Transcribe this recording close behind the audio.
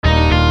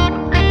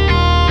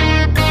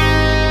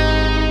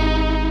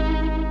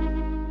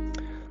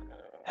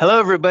Hello,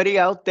 everybody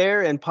out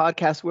there in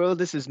podcast world.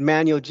 This is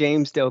Manuel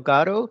James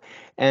Delgado,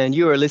 and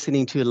you are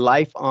listening to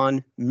Life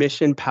on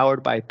Mission,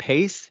 powered by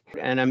Pace.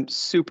 And I'm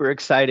super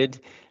excited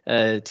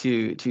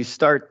to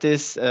start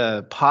this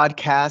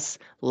podcast,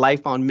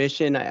 Life on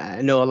Mission.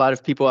 I know a lot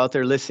of people out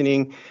there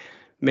listening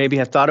maybe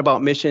have thought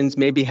about missions,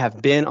 maybe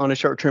have been on a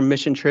short-term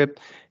mission trip.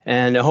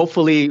 And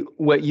hopefully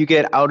what you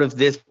get out of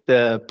this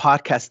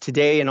podcast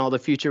today and all the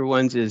future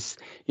ones is,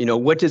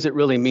 what does it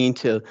really mean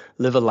to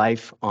live a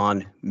life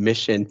on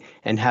mission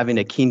and having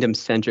a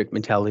kingdom-centric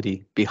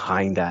mentality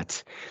behind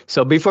that?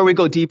 So before we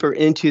go deeper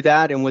into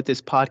that and what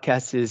this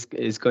podcast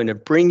is going to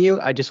bring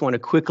you, I just want to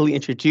quickly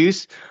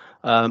introduce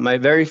our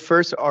very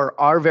first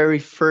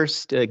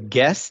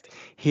guest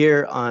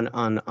here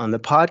on the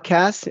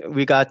podcast.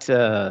 We got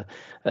a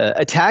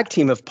tag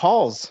team of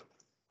Pauls.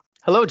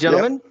 Hello,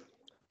 gentlemen. Yep.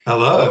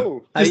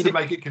 Hello. Just to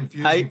make it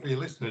confusing for your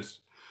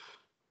listeners.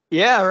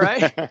 Yeah,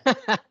 right.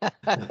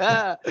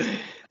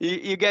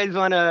 you guys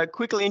want to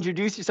quickly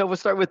introduce yourself? We'll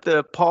start with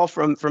Paul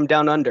from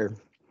Down Under.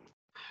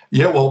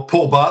 Yeah, well,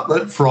 Paul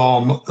Bartlett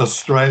from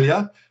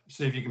Australia.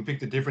 See if you can pick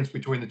the difference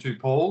between the two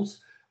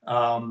Pauls.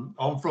 I'm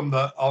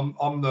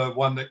the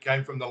one that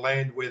came from the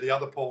land where the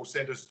other Paul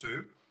sent us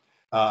to.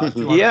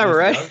 Yeah,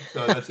 right. Ago,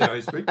 so that's how I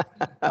speak.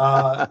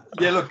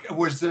 Look, I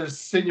was a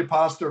senior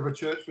pastor of a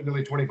church for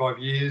nearly 25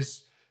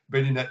 years.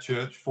 Been in that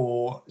church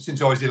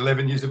since I was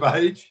 11 years of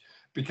age.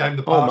 Became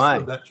the pastor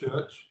of that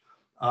church.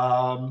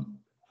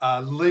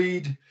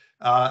 Lead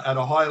at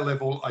a higher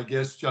level, I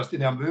guess, just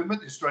in our movement,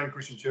 the Australian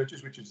Christian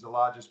Churches, which is the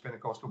largest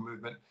Pentecostal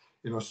movement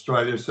in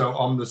Australia. So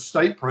I'm the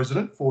state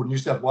president for New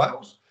South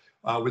Wales,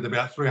 with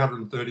about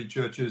 330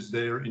 churches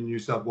there in New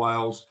South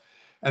Wales.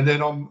 And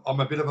then I'm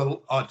a bit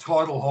of a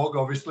title hog,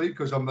 obviously,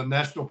 because I'm the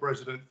national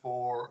president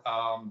for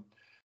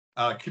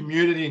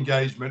community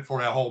engagement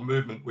for our whole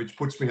movement, which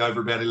puts me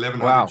over about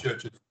 1,100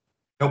 churches,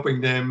 helping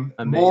them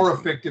more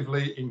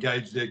effectively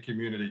engage their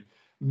community.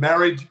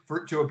 Married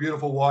to a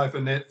beautiful wife,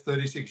 Annette,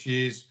 36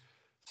 years,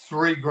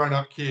 3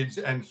 grown-up kids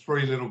and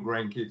 3 little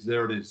grandkids.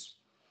 There it is.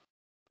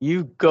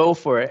 You go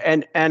for it.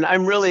 And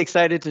I'm really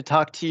excited to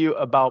talk to you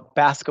about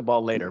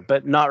basketball later,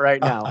 but not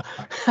right now.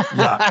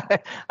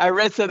 I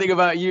read something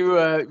about you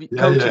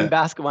coaching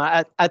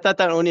basketball. I thought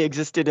that only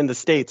existed in the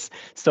States.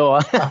 So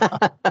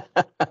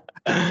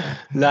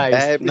nice.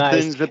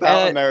 Everything's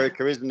about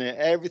America, isn't it?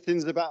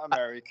 Everything's about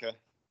America.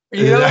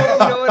 You know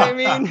what I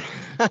mean?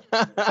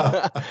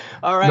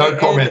 All right. No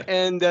comment.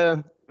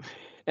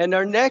 And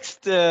our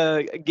next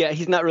guest,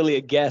 he's not really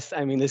a guest.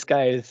 I mean, this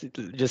guy is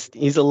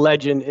he's a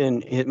legend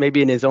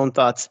maybe in his own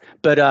thoughts.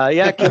 But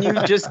can you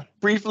just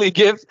briefly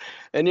give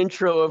an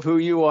intro of who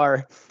you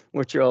are,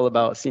 what you're all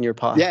about, Senior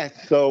Paul? Yeah,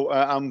 so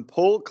I'm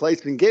Paul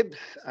Clayton Gibbs,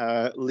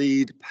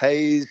 lead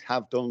Pace,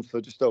 have done for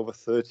just over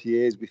 30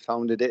 years. We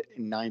founded it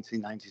in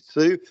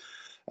 1992.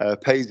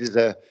 Pace is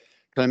a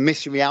kind of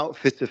missionary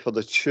outfitter for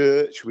the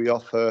church. We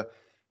offer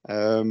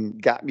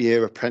gap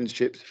year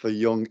apprenticeships for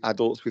young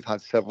adults. We've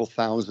had several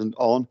thousand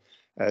on,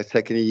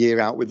 taking a year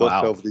out with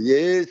us over the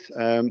years.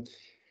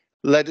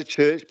 Led a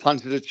church,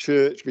 planted a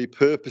church,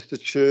 repurposed a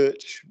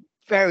church.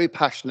 Very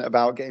passionate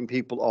about getting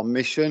people on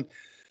mission.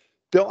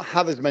 Don't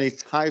have as many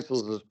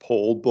titles as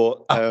Paul,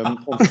 but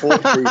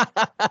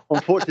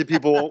unfortunately,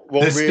 people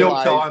won't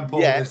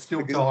realise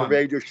because it's a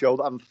radio show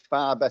that I'm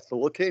far better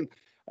looking.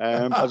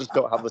 I just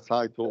don't have the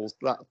titles.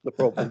 That's the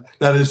problem.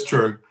 That is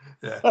true.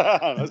 Yeah.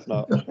 That's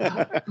not.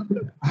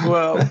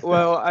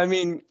 Well, I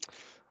mean,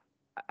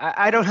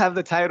 I don't have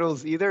the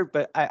titles either,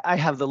 but I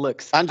have the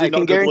looks. I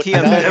can guarantee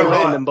I'm better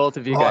looking than both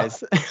of you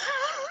guys.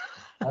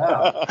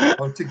 Wow.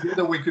 Well,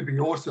 together we could be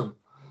awesome.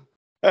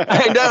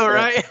 I know,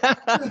 right?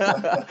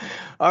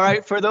 All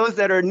right. For those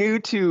that are new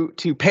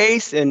to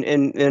Pace,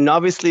 and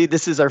obviously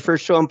this is our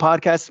first show on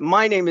podcast,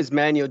 my name is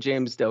Manuel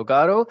James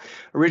Delgado,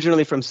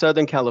 originally from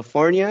Southern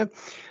California.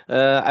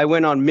 I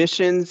went on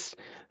missions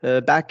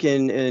back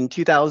in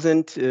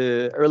 2000,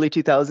 early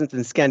 2000s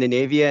in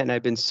Scandinavia, and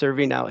I've been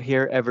serving out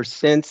here ever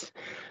since.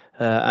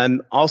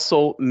 I'm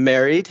also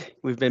married.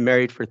 We've been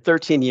married for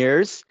 13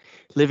 years,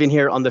 living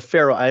here on the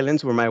Faroe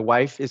Islands, where my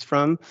wife is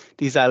from.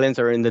 These islands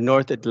are in the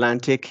North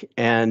Atlantic,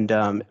 and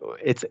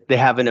they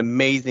have an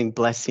amazing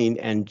blessing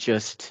and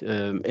just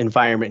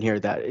environment here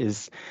that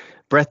is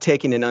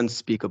breathtaking and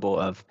unspeakable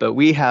of. But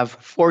we have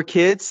 4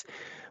 kids.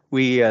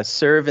 We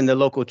serve in the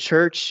local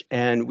church,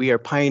 and we are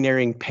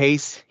pioneering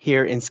Pace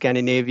here in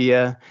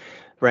Scandinavia.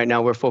 Right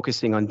now, we're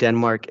focusing on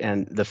Denmark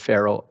and the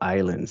Faroe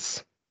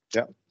Islands.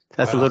 Yeah,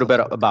 that's a little bit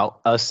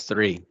about us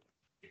 3.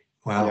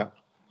 Wow. Yeah.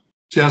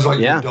 Sounds like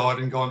you've died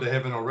and gone to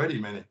heaven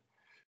already, Manny.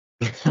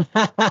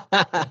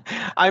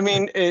 I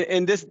mean,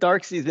 in this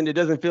dark season, it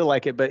doesn't feel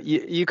like it, but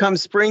you come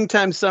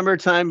springtime,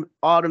 summertime,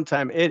 autumn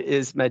time, it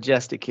is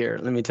majestic here,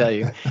 let me tell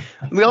you.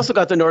 We also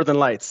got the Northern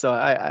Lights, so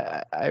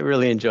I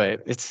really enjoy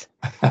it. It's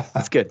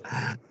good.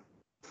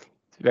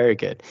 It's very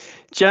good.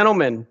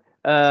 Gentlemen,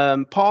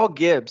 Paul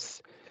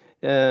Gibbs,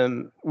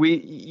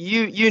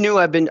 you knew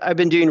I've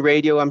been doing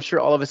radio. I'm sure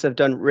all of us have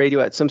done radio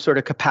at some sort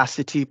of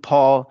capacity.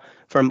 Paul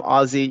from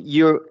Aussie,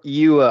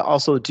 you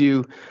also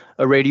do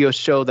a radio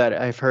show that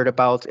I've heard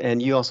about,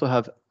 and you also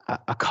have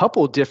a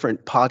couple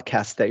different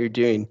podcasts that you're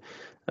doing,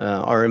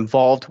 are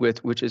involved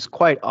with, which is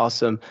quite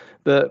awesome.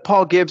 But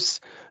Paul Gibbs,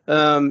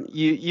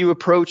 you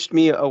approached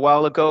me a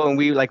while ago, and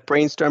we like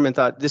brainstormed and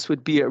thought this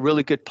would be a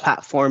really good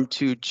platform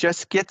to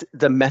just get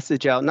the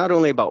message out, not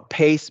only about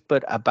pace,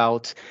 but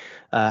about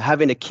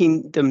having a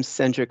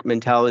kingdom-centric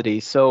mentality.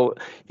 So,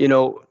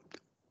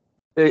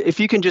 if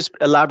you can just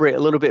elaborate a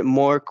little bit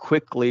more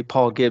quickly,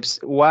 Paul Gibbs,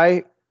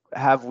 why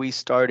have we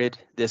started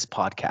this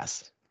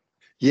podcast?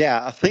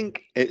 Yeah, I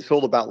think it's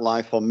all about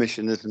life on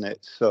mission, isn't it?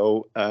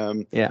 So,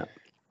 Yeah.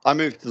 I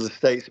moved to the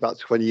States about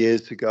 20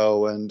 years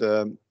ago,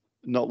 and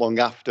not long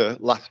after,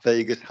 Las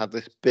Vegas had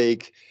this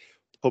big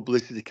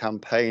publicity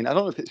campaign. I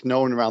don't know if it's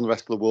known around the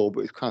rest of the world,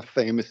 but it's kind of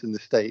famous in the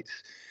States.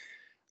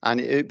 And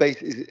it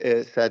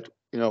basically said,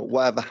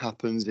 whatever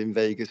happens in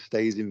Vegas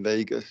stays in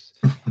Vegas.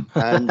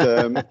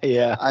 And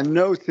yeah, I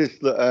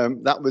noticed that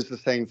that was the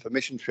same for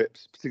mission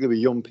trips, particularly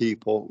with young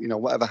people.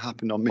 Whatever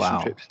happened on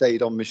mission trips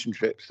stayed on mission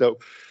trips. So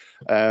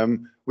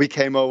we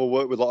came over,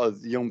 worked with a lot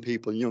of young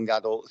people, young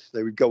adults.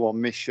 They would go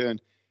on mission,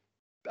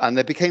 and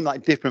they became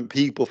like different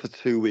people for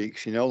 2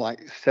 weeks,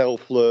 like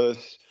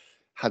selfless,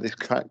 had this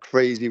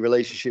crazy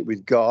relationship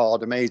with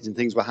God, amazing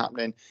things were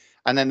happening.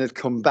 And then they'd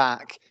come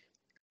back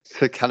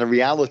to kind of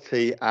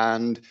reality,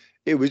 and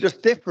it was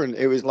just different.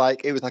 It was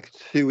like a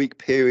 2-week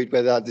period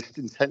where they had this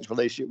intense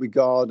relationship with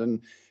God, and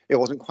it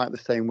wasn't quite the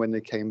same when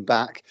they came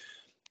back.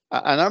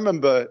 And I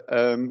remember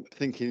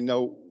thinking,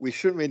 we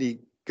shouldn't really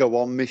go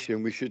on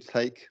mission. We should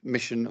take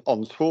mission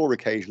on tour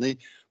occasionally,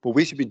 but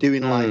we should be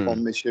doing life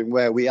on mission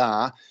where we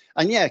are.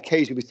 And yeah,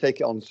 occasionally we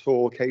take it on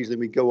tour, occasionally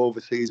we go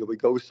overseas or we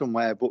go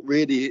somewhere, but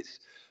really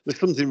there's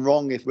something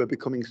wrong if we're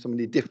becoming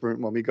somebody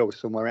different when we go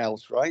somewhere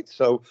else, right?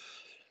 So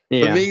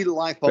for me,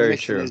 life on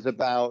mission is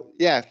about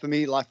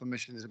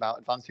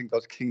advancing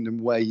God's kingdom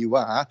where you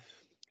are.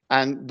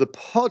 And the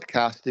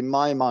podcast, in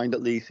my mind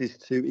at least, is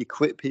to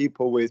equip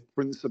people with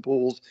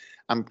principles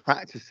and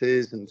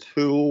practices and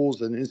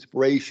tools and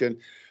inspiration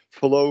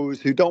for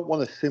those who don't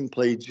want to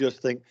simply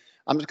just think,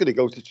 I'm just going to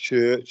go to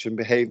church and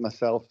behave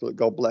myself so that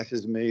God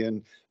blesses me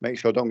and make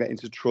sure I don't get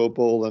into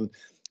trouble and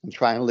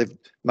try and live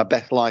my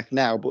best life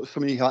now. But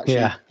somebody who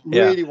actually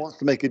really wants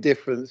to make a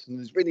difference and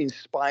is really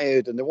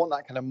inspired, and they want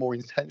that kind of more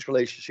intense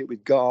relationship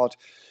with God,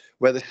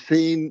 where they're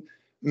seeing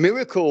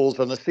miracles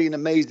and they're seeing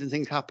amazing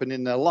things happen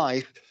in their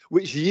life,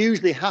 which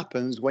usually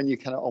happens when you're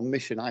kind of on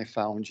mission. I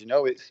found,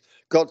 it's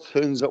God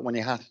turns up when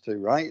he has to,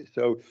 right?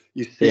 So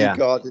you see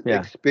God,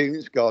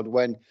 experience God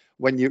when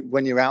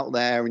you're out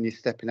there and you're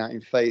stepping out in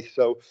faith.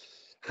 So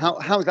how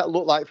does that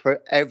look like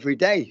for every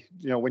day?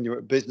 When you're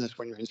at business,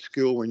 when you're in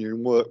school, when you're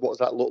in work, what does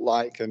that look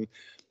like?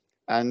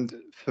 And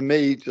for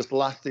me, just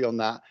lastly on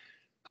that,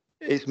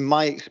 it's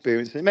my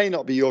experience. It may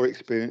not be your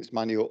experience,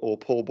 Manny or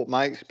Paul, but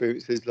my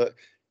experience is that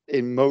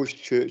in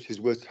most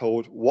churches, we're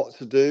told what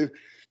to do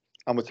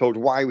and we're told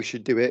why we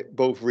should do it,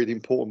 both really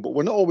important, but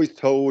we're not always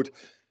told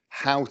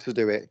how to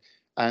do it.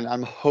 And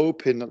I'm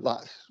hoping that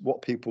that's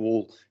what people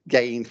will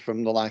gain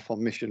from the Life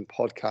on Mission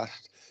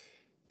podcast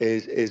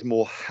is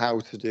more how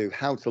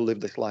to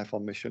live this life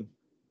on mission.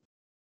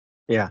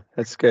 Yeah,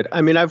 that's good.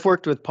 I mean, I've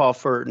worked with Paul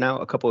for now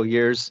a couple of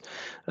years.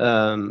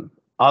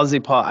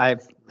 Ozzy, Paul, I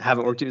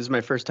haven't worked with you. This is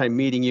my first time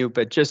meeting you,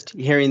 but just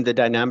hearing the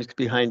dynamics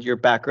behind your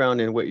background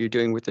and what you're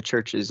doing with the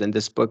churches, and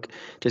this book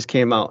just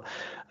came out.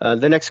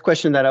 The next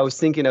question that I was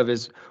thinking of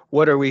is,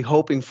 what are we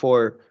hoping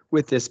for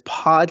with this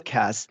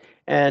podcast?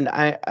 And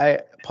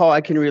Paul,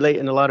 I can relate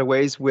in a lot of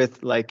ways with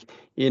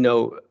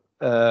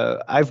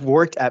I've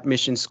worked at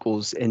mission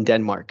schools in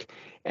Denmark,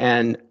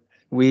 and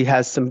we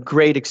had some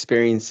great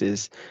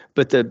experiences,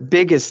 but the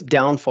biggest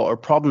downfall or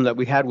problem that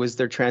we had was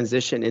their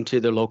transition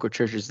into the local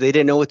churches. They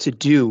didn't know what to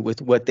do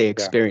with what they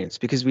experienced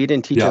because we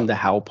didn't teach them the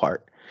how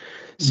part.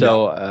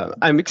 So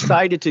I'm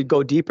excited to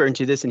go deeper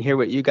into this and hear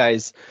what you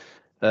guys,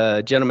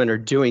 gentlemen, are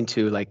doing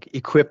to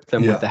equip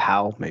them with the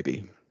how,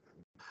 maybe.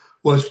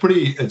 Well,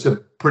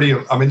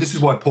 I mean, this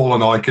is why Paul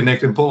and I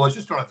connect. And Paul, I was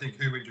just trying to think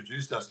who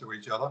introduced us to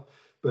each other,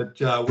 but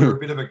we're a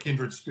bit of a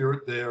kindred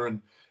spirit there. And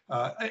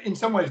in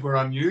some ways we're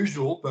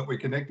unusual, but we're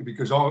connected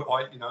because I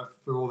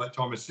for all that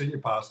time as senior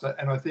pastor,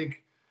 and I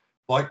think,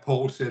 like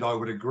Paul said, I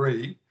would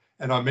agree,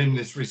 and I mean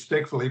this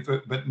respectfully,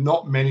 but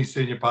not many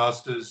senior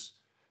pastors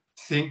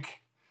think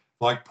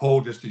like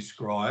Paul just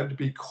described,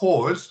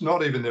 because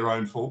not even their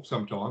own fault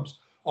sometimes.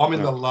 I'm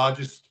in the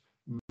largest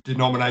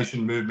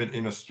denomination movement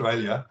in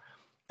Australia,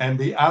 and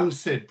the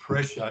unsaid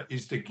pressure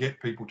is to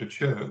get people to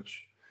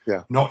church,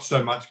 not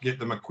so much get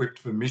them equipped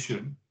for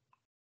mission.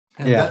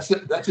 And that's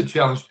a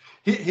challenge.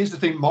 Here's the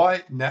thing: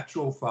 my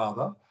natural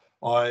father,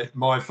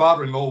 my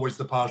father-in-law was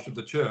the pastor of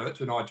the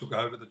church, and I took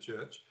over the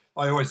church.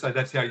 I always say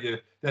that's how you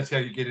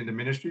get into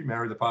ministry: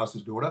 marry the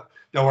pastor's daughter.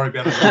 Don't worry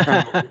about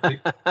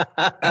it.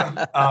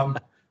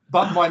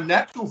 But my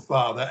natural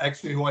father,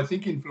 actually, who I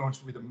think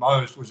influenced me the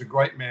most, was a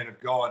great man of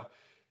God.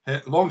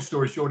 long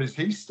story short is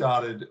he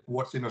started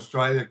what's in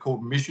Australia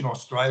called Mission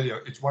Australia.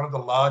 It's one of the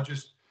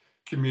largest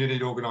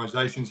community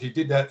organisations. He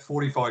did that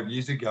 45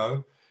 years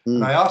ago.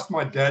 And I asked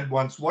my dad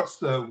once, what's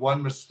the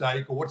one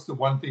mistake or what's the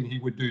one thing he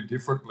would do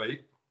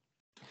differently?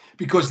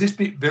 Because this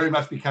very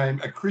much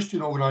became a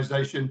Christian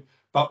organisation,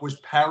 but was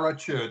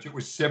para-church. It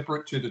was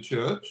separate to the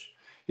church.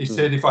 He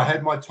said, if I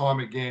had my time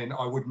again,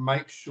 I would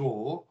make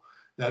sure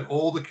that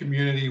all the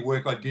community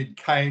work I did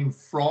came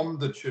from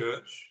the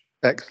church.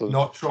 Excellent.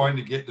 Not trying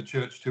to get the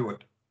church to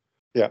it.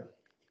 Yeah.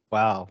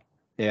 Wow.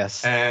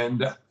 Yes.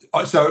 And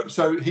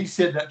so he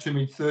said that to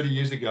me 30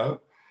 years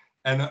ago,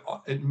 and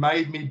it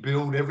made me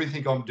build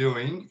everything I'm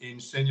doing in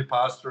senior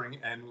pastoring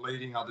and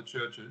leading other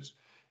churches.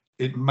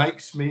 It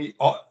makes me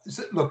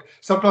look.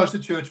 Sometimes the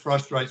church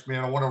frustrates me,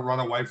 and I want to run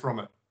away from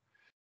it.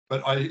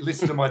 But I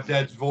listen to my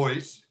dad's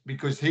voice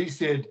because he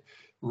said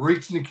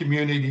reaching the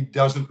community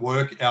doesn't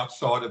work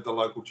outside of the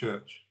local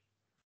church.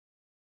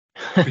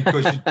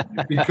 Because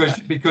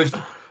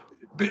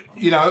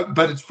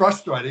but it's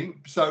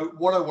frustrating. So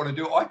what I want to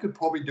do, I could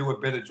probably do a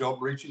better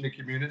job reaching the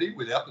community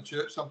without the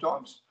church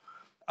sometimes.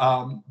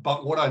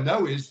 But what I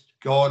know is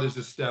God has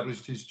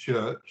established his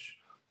church,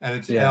 and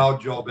it's our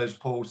job, as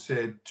Paul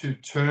said, to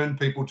turn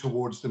people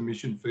towards the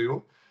mission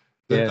field,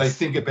 that they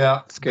think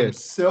about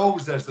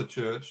themselves as the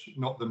church,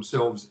 not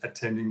themselves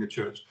attending the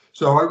church.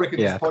 So I reckon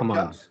this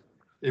podcast,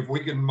 if we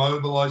can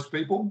mobilize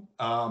people,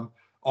 I,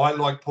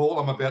 like Paul,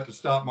 I'm about to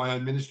start my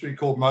own ministry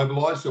called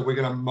Mobilize. So we're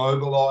going to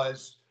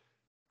mobilize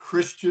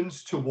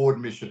Christians toward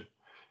mission.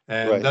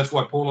 And that's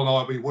why Paul and I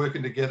will be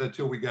working together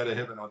till we go to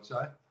heaven, I'd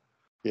say.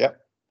 Yeah.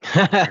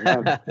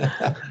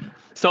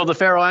 So the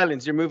Faroe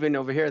Islands, you're moving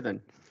over here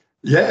then?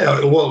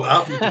 Yeah, well,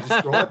 after you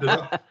described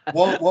it,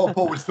 while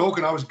Paul was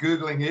talking, I was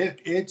Googling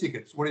air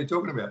tickets. What are you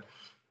talking about?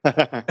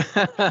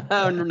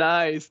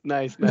 Nice.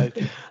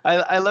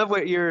 I love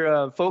what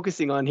you're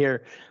focusing on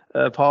here,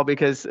 Paul,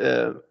 because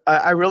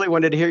I really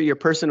wanted to hear your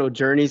personal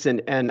journeys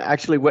and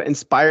actually what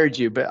inspired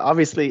you. But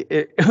obviously,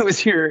 it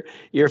was your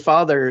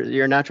father,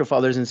 your natural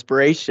father's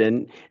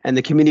inspiration, and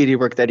the community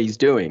work that he's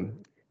doing.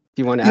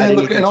 Do you want to add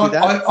anything to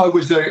that?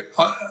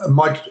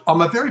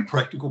 I'm a very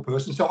practical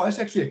person. So I was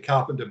actually a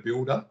carpenter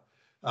builder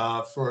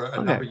for a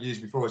number of years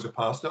before I was a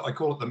pastor. I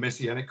call it the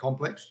Messianic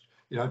complex,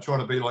 trying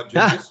to be like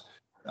Jesus.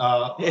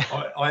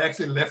 I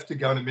actually left to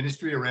go into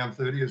ministry around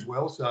 30 as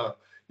well. So,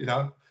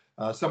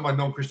 some of my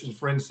non-Christian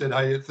friends said,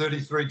 hey, at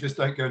 33, just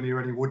don't go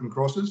near any wooden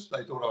crosses.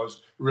 They thought I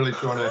was really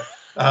trying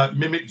to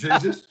mimic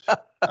Jesus.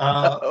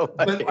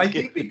 But I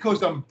think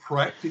because I'm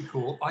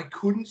practical, I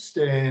couldn't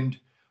stand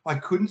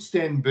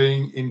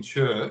being in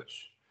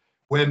church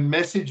where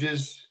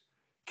messages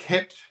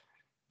kept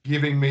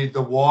giving me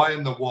the why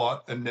and the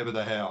what and never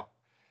the how.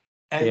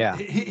 And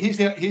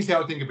here's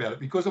how I think about it.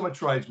 Because I'm a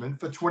tradesman,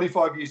 for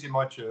 25 years in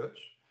my church,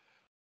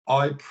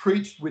 I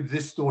preached with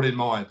this thought in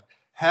mind.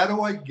 How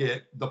do I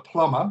get the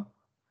plumber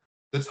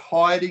that's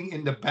hiding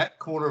in the back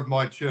corner of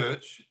my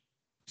church,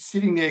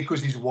 sitting there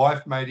because his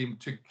wife made him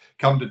to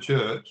come to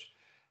church?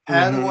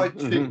 How do I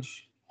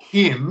teach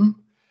him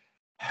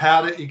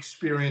how to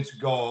experience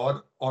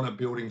God on a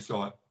building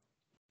site?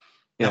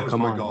 That was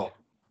my goal.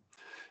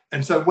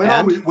 And so when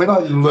I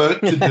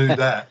learned to do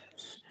that,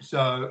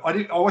 so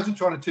I wasn't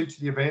trying to teach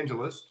the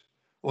evangelist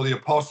or the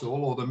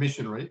apostle or the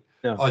missionary.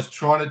 No. I was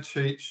trying to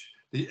teach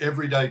the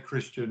everyday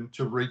Christian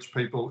to reach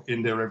people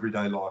in their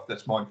everyday life.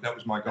 That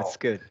was my goal. That's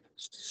good.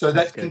 So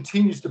that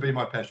continues to be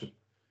my passion.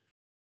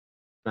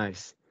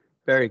 Nice.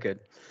 Very good.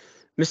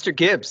 Mr.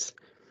 Gibbs.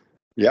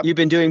 Yep. You've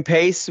been doing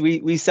PACE.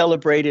 We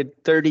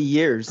celebrated 30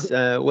 years.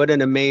 What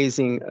an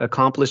amazing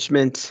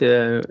accomplishment.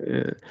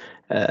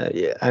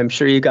 I'm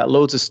sure you got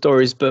loads of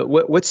stories, but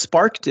what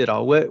sparked it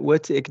all?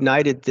 What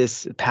ignited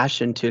this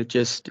passion to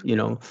just,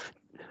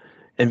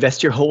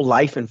 invest your whole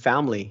life and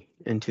family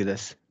into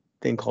this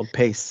thing called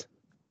PACE?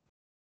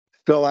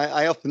 So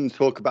I often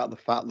talk about the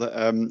fact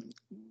that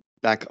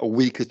like a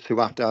week or two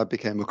after I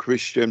became a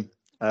Christian,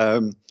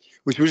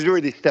 which was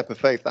really a step of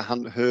faith. I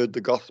hadn't heard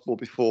the gospel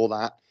before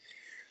that.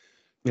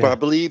 Yeah. But I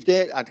believed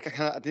it. I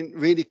didn't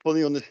really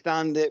fully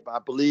understand it, but I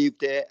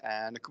believed it.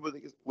 And a couple of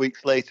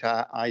weeks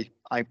later, I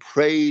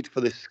prayed for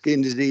the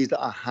skin disease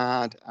that I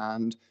had,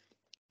 and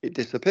it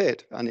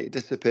disappeared. And it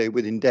disappeared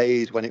within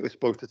days when it was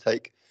supposed to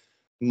take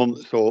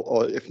months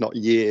or if not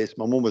years.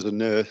 My mum was a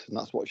nurse, and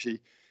that's what she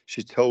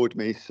told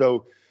me.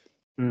 So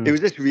it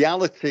was this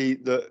reality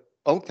that,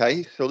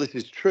 okay, so this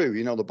is true.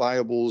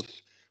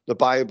 The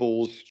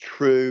Bible's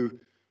true.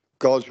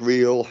 God's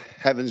real.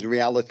 Heaven's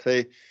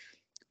reality.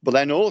 But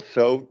then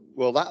also,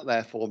 well, that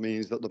therefore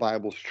means that the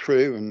Bible's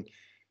true and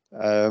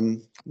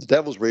the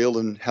devil's real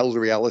and hell's a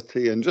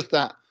reality, and just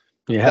that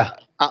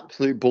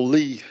absolute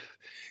belief.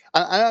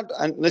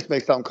 And this may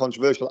sound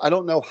controversial. I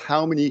don't know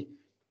how many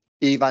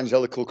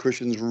evangelical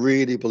Christians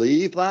really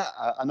believe that.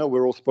 I know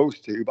we're all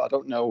supposed to, but I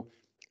don't know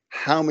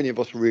how many of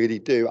us really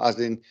do. As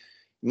in,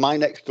 my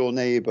next door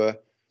neighbor,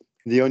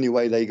 the only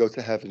way they go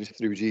to heaven is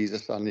through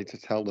Jesus. I need to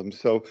tell them.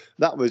 So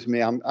that was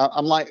me. I'm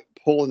like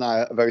Paul and I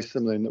are very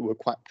similar in that we're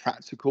quite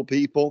practical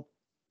people.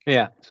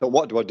 Yeah. So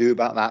what do I do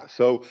about that?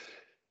 So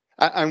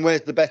And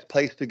where's the best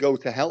place to go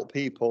to help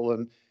people?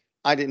 And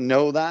I didn't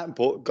know that,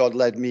 but God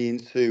led me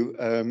into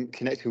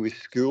connecting with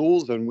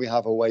schools, and we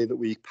have a way that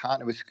we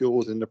partner with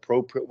schools in an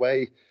appropriate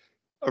way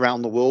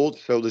around the world.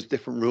 So there's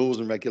different rules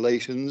and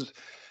regulations.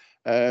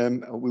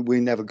 We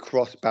never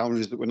cross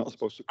boundaries that we're not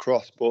supposed to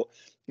cross, but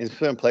in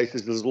certain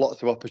places there's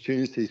lots of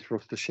opportunities for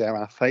us to share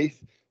our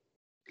faith.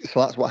 So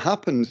that's what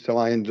happened. So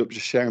I ended up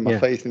just sharing my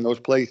faith in those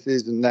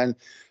places, and then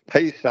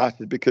Pace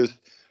started because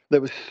there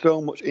was so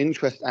much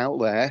interest out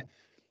there.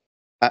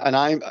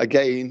 And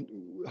again,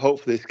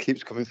 hopefully this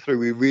keeps coming through.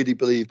 We really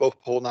believe, both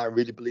Paul and I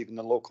really believe in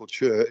the local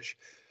church.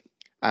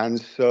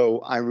 And so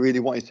I really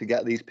wanted to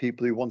get these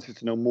people who wanted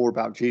to know more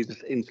about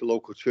Jesus into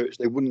local church.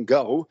 They wouldn't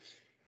go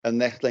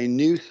unless they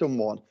knew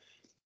someone.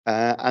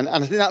 And I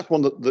think that's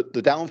one of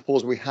the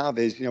downfalls we have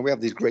is, we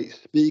have these great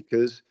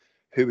speakers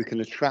who we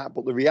can attract.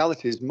 But the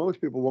reality is most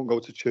people won't go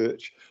to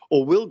church,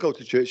 or will go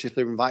to church if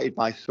they're invited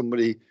by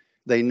somebody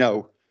they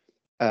know.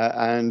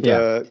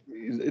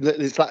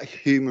 It's that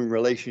human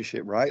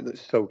relationship, right?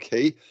 That's so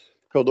key.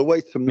 So the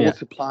way to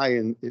multiply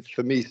and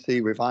for me see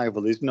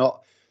revival is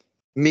not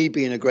me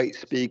being a great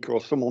speaker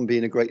or someone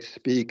being a great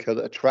speaker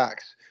that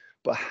attracts,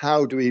 but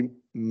how do we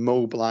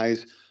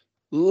mobilize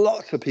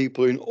lots of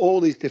people in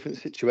all these different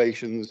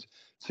situations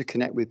to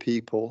connect with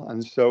people?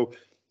 And so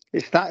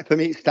it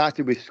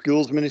started with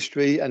schools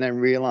ministry, and then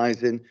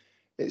realizing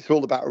it's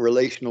all about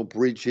relational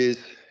bridges.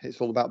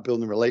 It's all about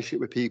building a relationship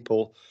with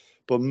people.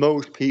 But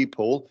most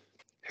people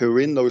who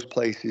are in those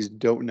places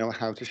don't know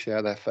how to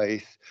share their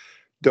faith,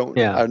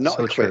 are not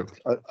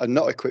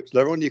equipped.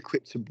 They're only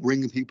equipped to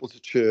bring people to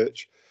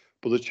church,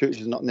 but the church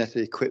has not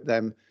necessarily equipped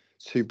them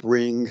to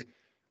bring,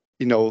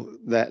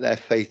 their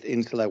faith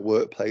into their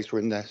workplace or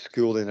in their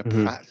school in a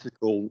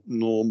practical,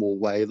 normal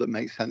way that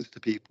makes sense to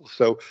people.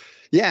 So,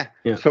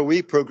 so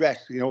we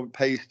progressed.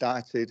 Pace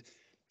started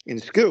in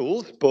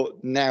schools,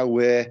 but now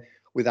we're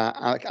with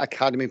our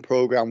academy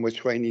program. We're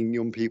training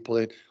young people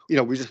in.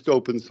 We just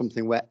opened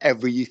something where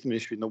every youth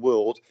ministry in the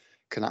world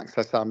can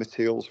access our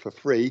materials for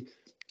free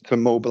to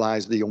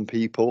mobilize the young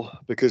people,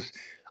 because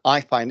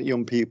I find that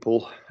young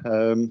people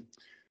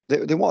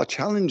they want a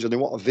challenge and they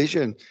want a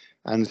vision.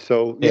 And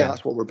so,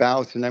 that's what we're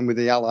about. And then with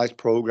the Allies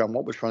program,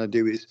 what we're trying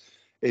to do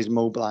is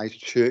mobilize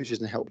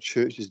churches and help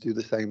churches do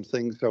the same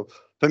thing. So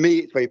for me,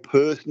 it's very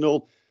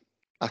personal.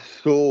 I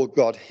saw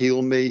God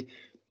heal me.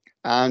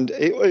 And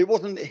it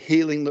wasn't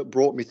healing that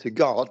brought me to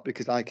God,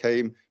 because I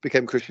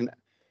became Christian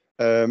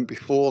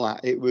before that.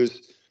 It was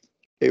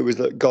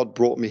that God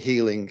brought me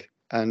healing.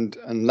 And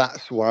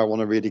that's what I want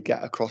to really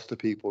get across to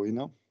people,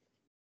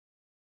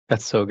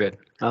 That's so good.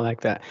 I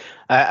like that.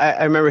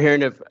 I remember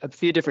hearing a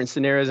few different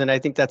scenarios, and I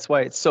think that's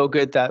why it's so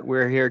good that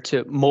we're here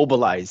to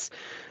mobilize.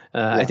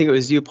 I think it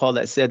was you, Paul,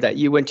 that said that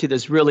you went to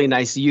this really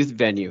nice youth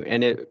venue,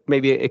 and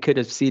it could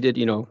have seated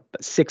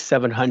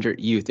 600-700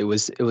 youth. It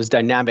was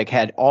dynamic,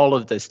 had all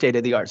of the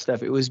state-of-the-art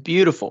stuff. It was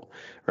beautiful,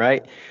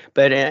 right?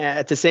 But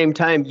at the same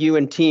time, you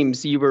and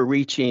teams, you were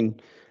reaching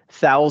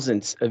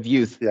thousands of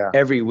youth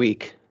every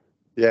week.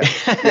 Yeah,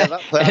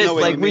 I know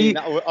what you mean.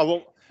 I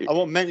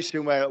won't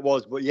mention where it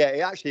was, but it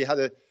actually had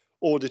an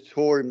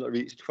auditorium that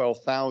reached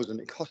 12,000.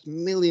 It cost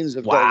millions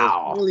of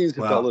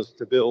dollars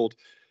to build.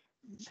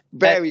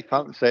 Very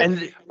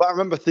fancy. But I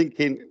remember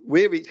thinking,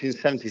 we're reaching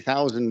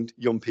 70,000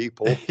 young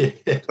people,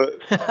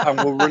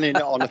 and we're running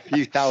it on a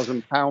few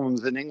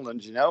 £1,000s in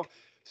England,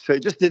 So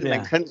it just didn't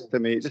make sense to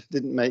me. It just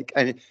didn't make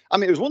any. I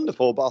mean, it was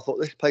wonderful, but I thought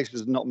this place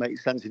does not make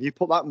sense. If you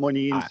put that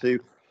money into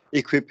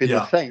equipping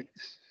the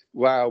saints,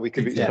 wow, we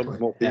could reach so much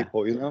more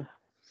people,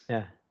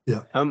 Yeah.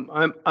 Yeah.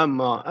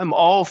 I'm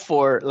all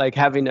for like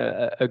having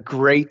a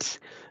great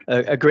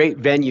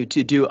venue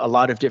to do a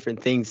lot of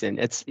different things in.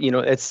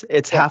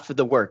 It's half of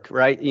the work,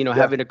 right?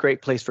 Having a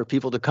great place for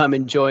people to come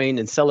and join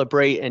and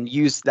celebrate and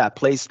use that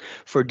place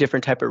for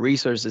different type of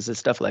resources and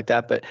stuff like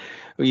that. But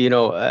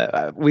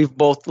we've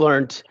both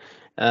learned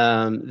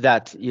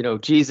that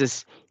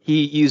Jesus,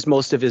 he used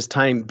most of his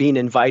time being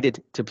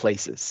invited to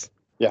places.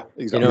 Yeah,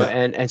 exactly.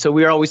 And so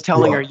we're always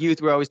telling our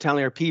youth, we're always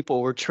telling our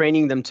people, we're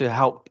training them to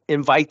help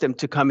invite them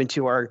to come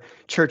into our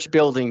church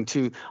building,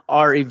 to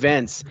our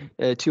events,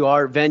 to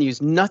our venues.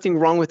 Nothing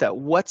wrong with that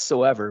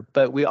whatsoever.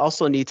 But we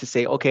also need to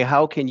say, okay,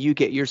 how can you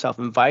get yourself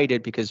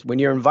invited? Because when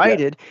you're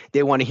invited,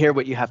 they want to hear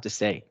what you have to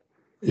say.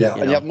 Yeah,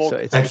 and you have more. So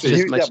it's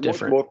just much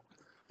different.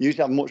 You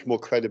have much more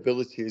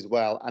credibility as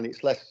well, and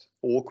it's less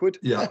awkward.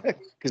 Yeah,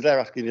 because they're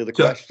asking you the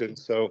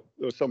questions. So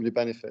there are so many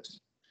benefits.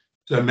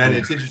 So, man,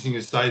 it's interesting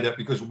to say that,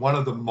 because one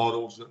of the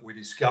models that we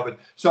discovered.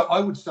 So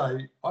I would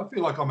say, I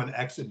feel like I'm an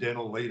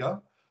accidental leader.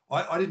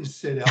 I didn't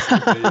set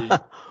out to be,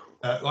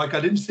 I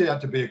didn't set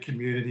out to be a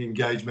community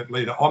engagement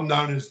leader. I'm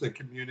known as the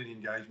community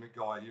engagement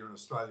guy here in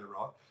Australia,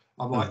 right?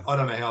 I'm like, I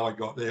don't know how I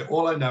got there.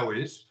 All I know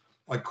is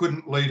I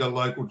couldn't lead a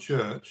local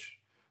church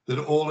that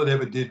all it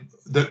ever did,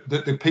 that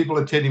the people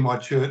attending my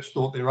church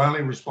thought their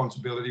only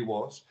responsibility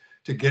was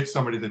to get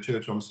somebody to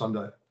church on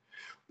Sunday,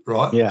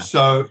 right? Yeah.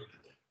 So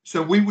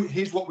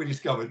here's what we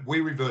discovered. We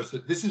reversed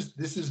it. This is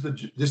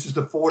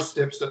the 4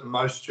 steps that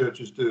most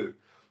churches do.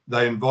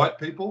 They invite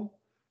people,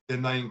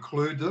 then they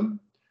include them,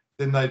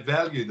 then they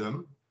value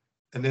them,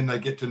 and then they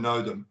get to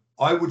know them.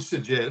 I would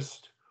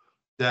suggest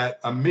that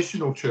a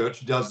missional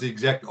church does the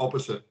exact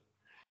opposite.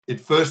 It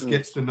first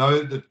gets to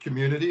know the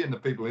community and the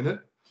people in it.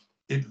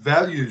 It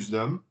values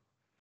them.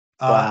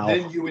 Wow.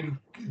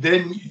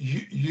 Then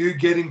you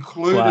get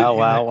included in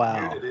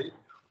the community,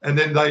 and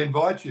then they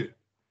invite you.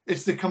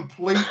 It's the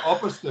complete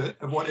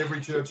opposite of what every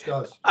church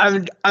does.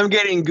 I'm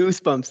getting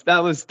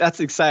goosebumps. That's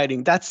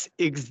exciting. That's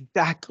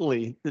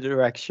exactly the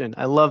direction.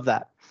 I love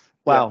that.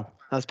 Wow,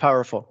 that's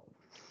powerful.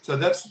 So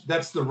that's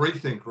the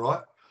rethink,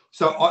 right?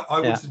 So I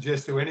would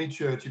suggest to any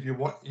church, if you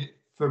want,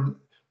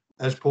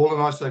 as Paul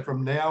and I say,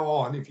 from now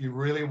on, if you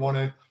really want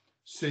to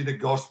see the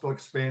gospel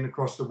expand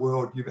across the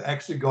world, you've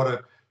actually got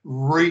to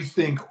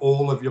rethink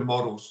all of your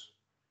models,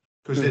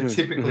 because they're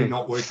typically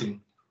not working.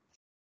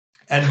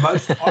 And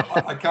most,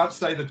 I can't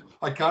say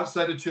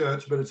the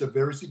church, but it's a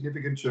very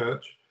significant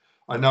church.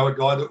 I know a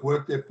guy that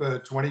worked there for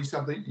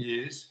 20-something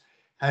years,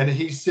 and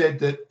he said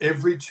that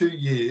every 2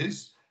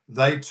 years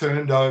they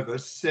turned over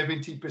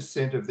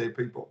 70% of their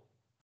people.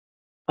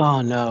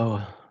 Oh,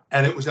 no.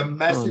 And it was a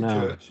massive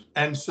church.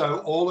 And so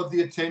all of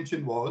the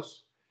attention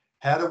was,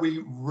 how do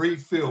we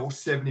refill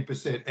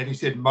 70%? And he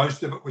said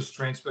most of it was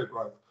transfer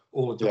growth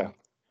all the time.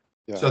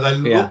 Yeah. So they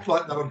looked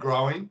like they were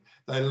growing.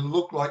 They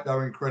looked like they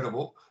were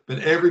incredible, but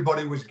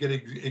everybody was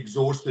getting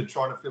exhausted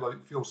trying to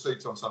fill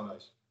seats on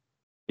Sundays.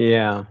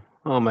 Yeah.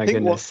 Oh my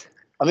goodness.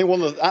 I think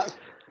one of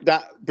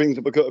that brings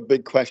up a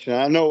big question.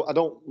 I know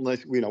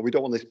we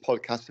don't want this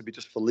podcast to be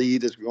just for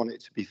leaders. We want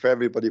it to be for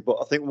everybody. But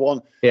I think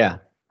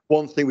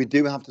one thing we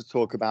do have to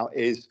talk about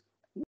is,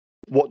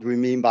 what do we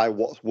mean by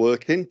what's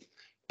working?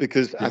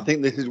 Because I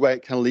think this is where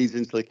it kind of leads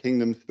into the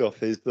kingdom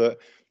stuff, is that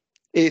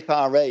if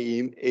our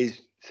aim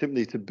is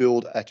simply to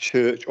build a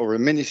church or a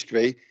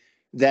ministry,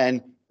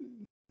 then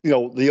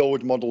the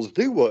old models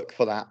do work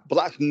for that. But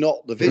that's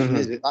not the vision,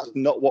 is it? That's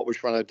not what we're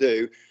trying to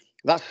do.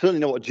 That's certainly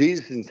not what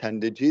Jesus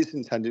intended. Jesus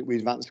intended we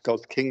advance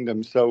God's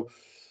kingdom. So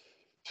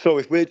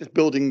if we're just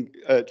building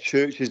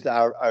churches that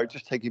are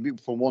just taking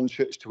people from one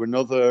church to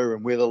another,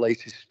 and we're the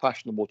latest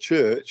fashionable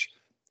church,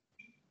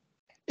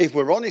 if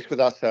we're honest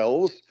with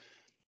ourselves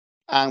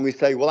and we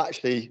say, well,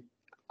 actually,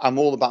 I'm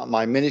all about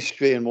my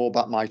ministry and more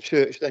about my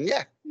church, then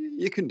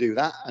you can do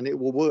that and it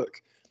will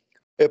work.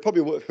 It'll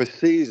probably work for a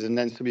season,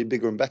 then something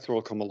bigger and better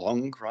will come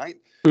along, right?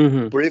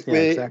 But if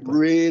we're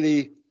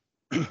really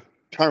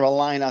trying to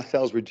align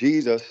ourselves with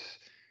Jesus,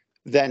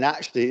 then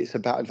actually it's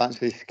about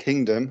advancing his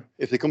kingdom.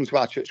 If they come to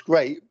our church,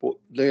 great, but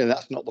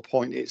that's not the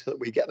point. It's that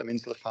we get them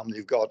into the family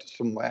of God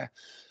somewhere,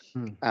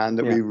 and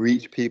that we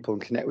reach people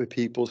and connect with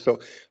people. So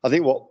I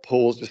think what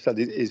Paul's just said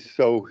is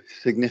so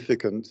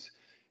significant,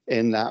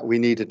 in that we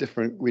need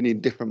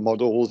different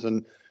models,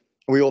 and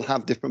we all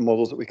have different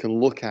models that we can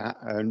look at.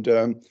 And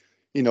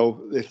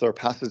if there are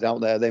pastors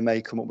out there, they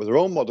may come up with their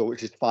own model,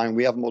 which is fine.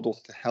 We have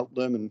models to help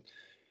them,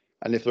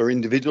 and if there are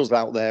individuals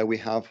out there, we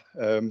have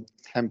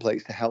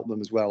templates to help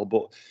them as well.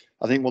 But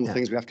I think one of the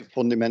things we have to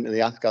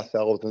fundamentally ask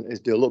ourselves is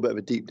do a little bit of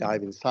a deep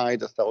dive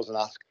inside ourselves and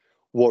ask,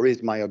 what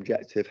is my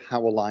objective?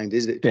 How aligned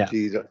is it to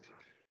Jesus?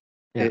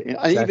 And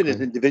even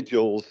as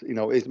individuals,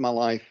 is my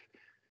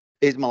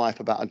life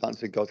about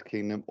advancing God's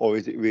kingdom, or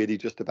is it really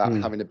just about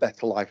having a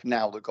better life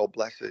now that God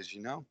blesses,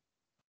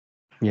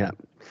 Yeah.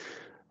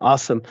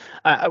 Awesome.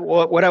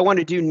 What I want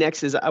to do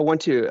next is I want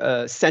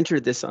to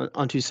center this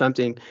onto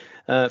something.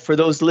 For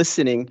those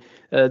listening,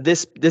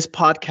 this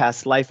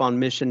podcast, Life on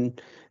Mission,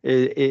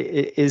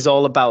 is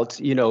all about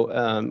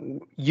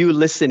you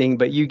listening,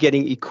 but you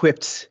getting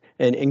equipped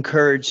and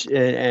encouraged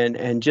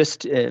and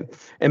just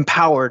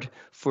empowered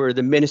for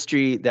the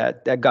ministry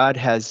that God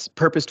has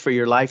purposed for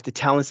your life, the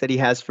talents that he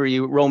has for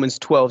you. Romans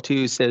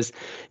 12:2 says,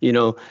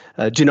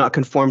 do not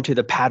conform to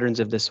the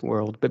patterns of this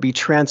world, but be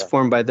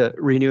transformed by the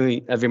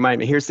renewing of your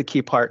mind. Here's the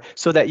key part: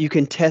 so that you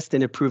can test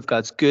and approve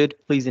God's good,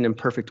 pleasing, and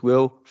perfect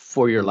will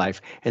for your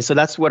life. And so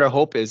that's what our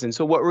hope is. And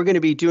so what we're going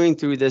to be doing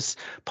through this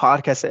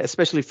podcast,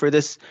 especially for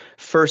this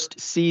first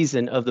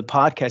season of the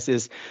podcast,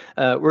 is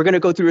we're going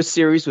to go through a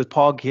series with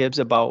Paul Gibbs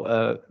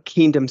about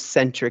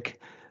kingdom-centric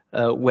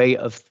way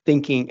of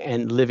thinking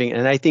and living.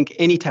 And I think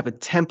any type of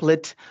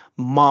template,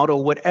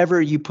 model,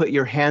 whatever you put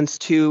your hands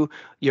to,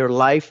 your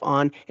life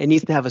on, it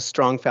needs to have a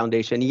strong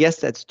foundation. Yes,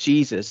 that's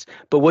Jesus.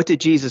 But what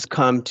did Jesus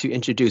come to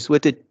introduce?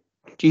 What did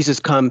Jesus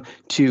come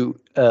to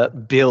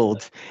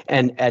build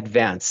and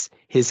advance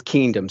his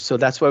kingdom? So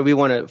that's why we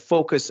want to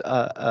focus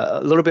a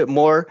little bit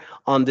more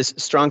on this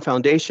strong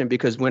foundation,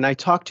 because when I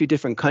talk to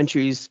different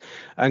countries,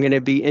 I'm going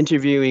to be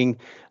interviewing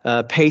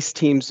PACE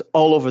teams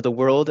all over the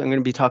world. I'm going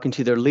to be talking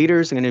to their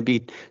leaders. I'm going to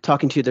be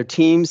talking to their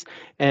teams.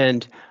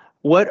 And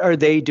what are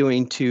they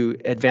doing to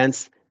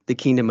advance the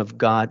kingdom of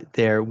God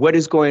there? What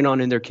is going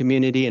on in their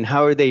community, and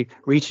how are they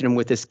reaching them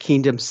with this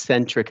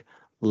kingdom-centric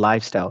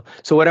lifestyle?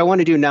 So what I want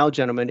to do now,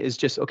 gentlemen, is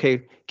just,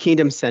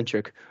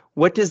 kingdom-centric.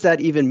 What does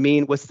that even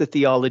mean? What's the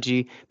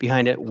theology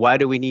behind it? Why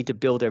do we need to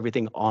build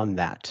everything on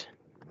that?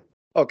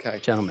 Okay,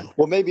 gentlemen.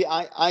 Well, maybe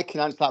I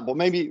can answer that, but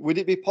maybe would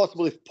it be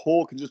possible if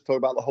Paul could just talk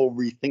about the whole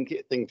rethink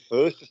it thing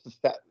first, just to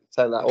set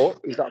that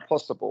up? Is that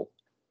possible?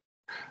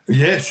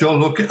 Yeah, sure.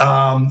 Look,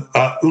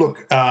 I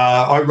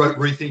wrote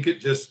Rethink It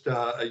just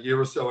a year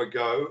or so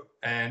ago,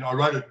 and I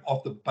wrote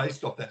it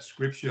based off that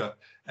scripture,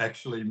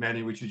 actually,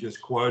 Manny, which you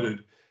just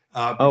quoted,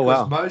 Oh, because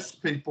wow.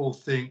 most people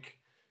think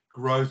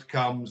growth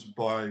comes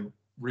by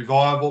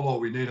revival, or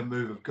we need a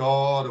move of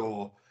God,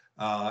 or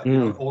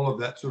all of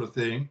that sort of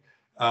thing.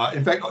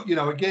 In fact,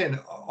 again,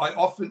 I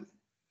often,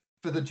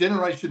 for the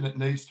generation that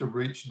needs to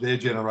reach their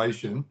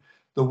generation,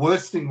 the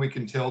worst thing we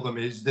can tell them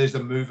is there's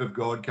a move of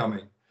God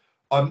coming.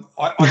 I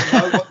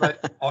know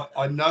what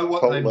I know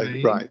what they Totally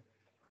mean, right.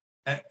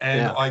 and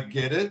Yeah. I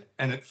get it,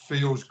 and it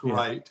feels Yeah.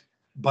 great,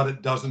 but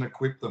it doesn't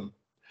equip them.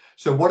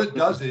 So what it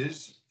does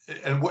is,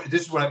 and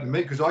this is what happened to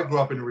me, because I grew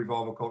up in a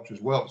revival culture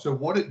as well. So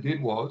what it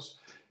did was,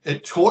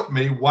 it taught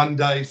me one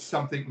day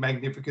something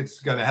magnificent is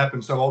going to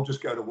happen. So I'll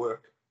just go to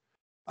work.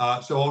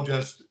 So I'll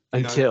just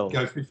Until.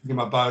 go fishing in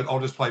my boat. I'll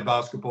just play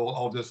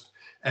basketball.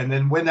 And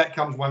then when that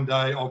comes one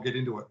day, I'll get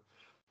into it.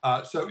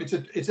 So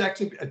it's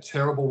actually a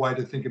terrible way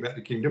to think about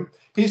the kingdom.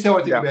 Here's how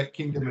I think about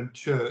kingdom and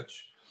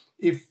church.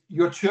 If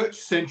you're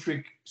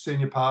church-centric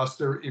senior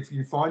pastor, if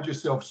you find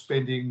yourself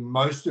spending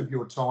most of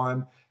your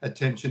time,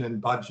 attention, and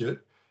budget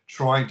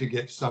trying to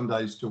get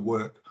Sundays to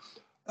work,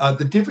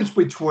 the difference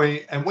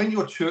between, and when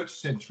you're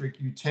church-centric,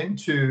 you tend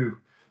to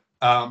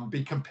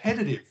be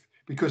competitive,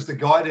 because the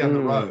guy down the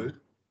road,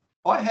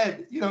 I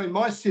had, in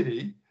my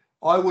city,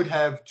 I would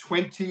have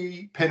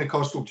 20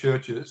 Pentecostal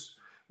churches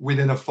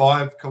within a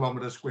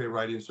 5-kilometre square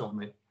radius of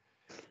me.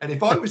 And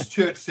if I was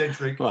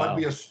church-centric, Wow. I'd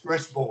be a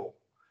stress ball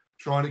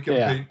trying to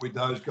compete with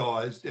those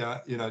guys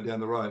down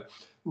the road.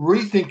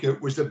 Rethink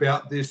It was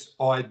about this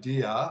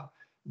idea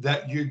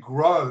that you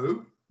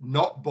grow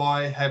not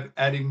by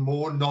adding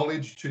more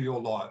knowledge to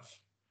your life.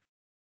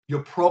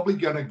 You're probably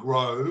going to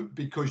grow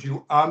because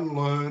you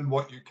unlearn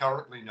what you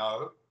currently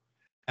know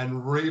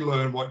and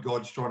relearn what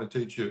God's trying to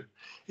teach you.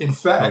 In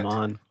fact,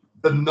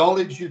 the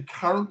knowledge you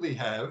currently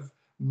have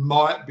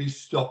might be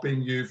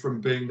stopping you from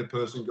being the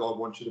person God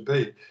wants you to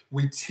be.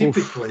 We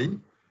typically,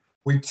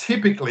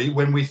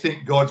 when we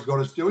think God's got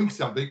us doing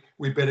something,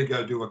 we better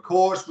go do a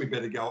course, we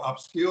better go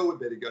upskill, we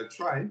better go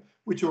train,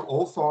 which are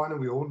all fine and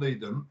we all need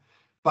them.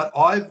 But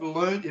I've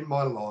learned in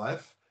my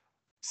life,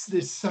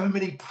 there's so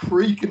many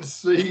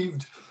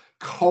preconceived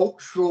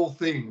cultural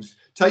things.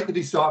 Take the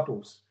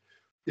disciples.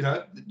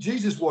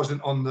 Jesus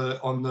wasn't on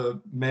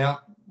the mount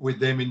with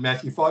them in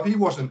Matthew 5. He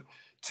wasn't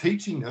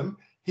teaching them.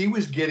 He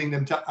was getting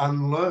them to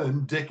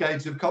unlearn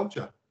decades of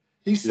culture.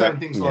 He's saying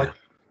things like,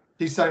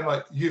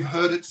 you've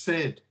heard it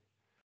said,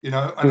 an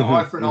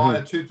eye for an eye,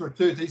 a tooth for a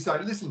tooth. He's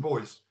saying, listen,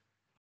 boys,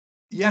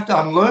 you have to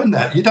unlearn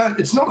that.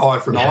 It's not eye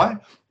for an eye.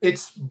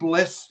 It's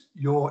bless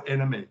your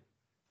enemy.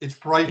 It's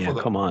pray for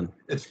them. Come on.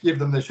 It's give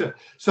them the shit.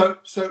 So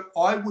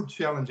I would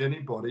challenge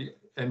anybody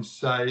and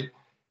say,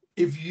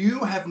 if you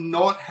have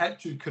not had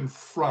to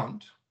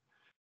confront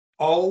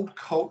old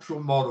cultural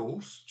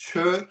models,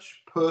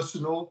 church,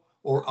 personal,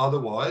 or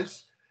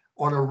otherwise,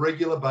 on a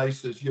regular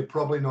basis, you're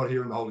probably not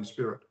hearing the Holy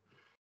Spirit.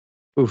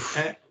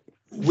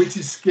 Which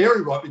is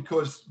scary, right?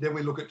 Because then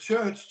we look at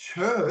church.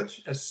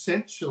 Church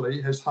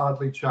essentially has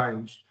hardly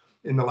changed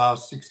in the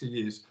last 60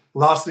 years.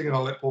 Last thing, and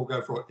I'll let Paul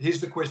go for it. Here's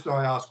the question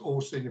I ask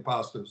all senior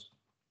pastors.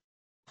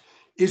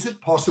 Is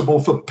it possible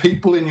for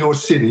people in your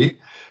city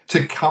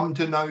to come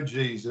to know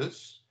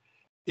Jesus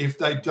if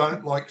they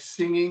don't like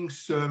singing,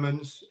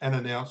 sermons, and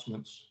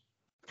announcements?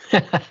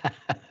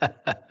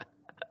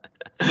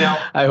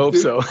 Now, I hope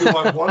so. Do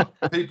I want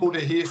people to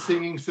hear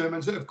singing,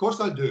 sermons? Of course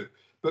I do.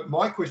 But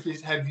my question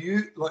is,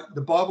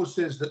 the Bible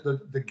says that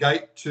the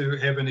gate to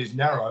heaven is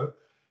narrow,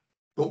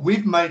 but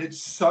we've made it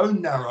so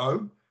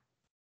narrow,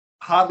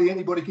 hardly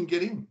anybody can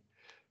get in.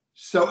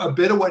 So a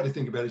better way to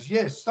think about it is,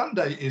 yes,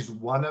 Sunday is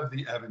one of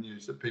the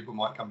avenues that people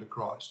might come to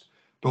Christ.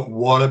 But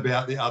what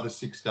about the other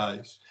 6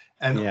 days?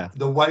 And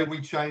the way we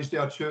changed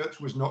our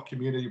church was not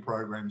community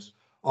programs.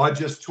 I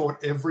just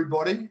taught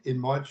everybody in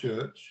my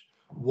church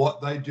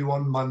what they do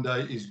on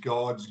Monday is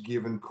God's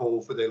given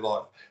call for their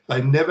life.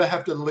 They never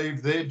have to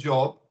leave their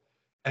job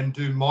and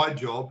do my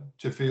job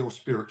to feel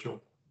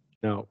spiritual.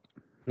 No,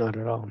 not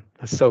at all.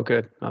 That's so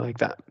good. I like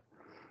that.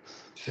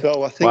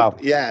 So I think,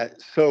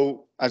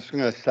 so I'm just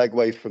going to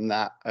segue from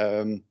that.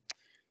 The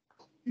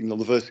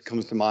verse that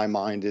comes to my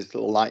mind is that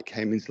the light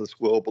came into this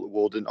world, but the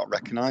world did not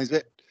recognize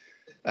it.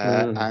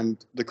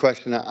 And the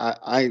question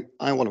I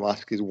want to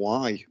ask is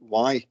why?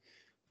 Why,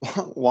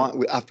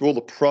 after all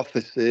the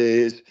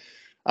prophecies,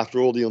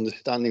 after all the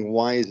understanding,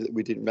 why is it that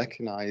we didn't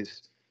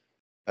recognize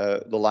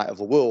the light of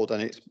the world?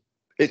 And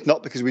it's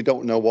not because we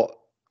don't know what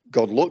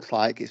God looks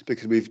like. It's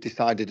because we've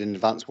decided in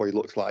advance what he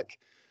looks like.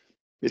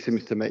 It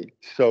seems to me.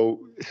 So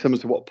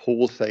similar to what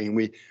Paul's saying,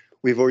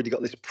 we've already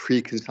got this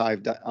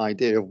preconceived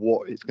idea of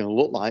what it's going to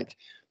look like.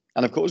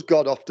 And of course,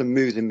 God often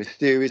moves in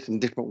mysterious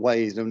and different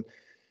ways. And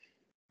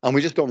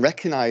we just don't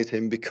recognize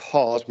him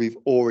because we've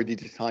already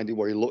decided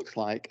what he looks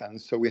like.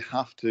 And so we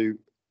have to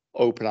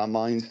open our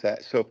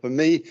mindset. So for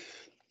me,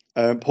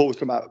 Paul was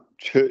talking about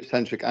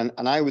church-centric. And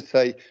I would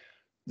say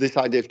this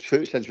idea of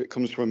church-centric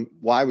comes from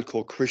what I would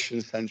call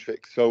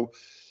Christian-centric. So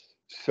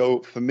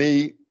for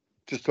me,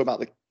 just talk about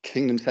the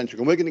kingdom centric,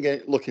 and we're going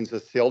to look into the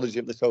theology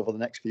of this over the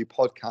next few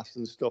podcasts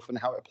and stuff, and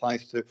how it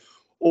applies to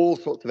all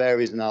sorts of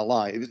areas in our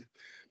lives.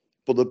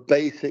 But the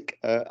basic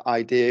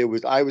idea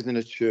was, I was in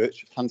a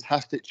church,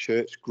 fantastic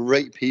church,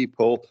 great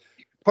people,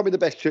 probably the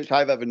best church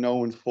I've ever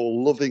known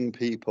for loving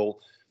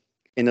people,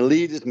 in a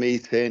leaders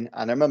meeting.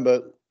 And I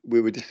remember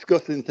we were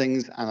discussing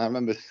things, and I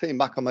remember sitting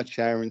back on my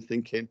chair and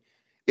thinking,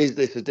 is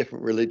this a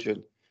different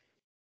religion?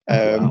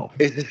 Wow.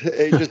 And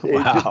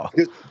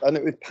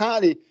it was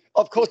partly,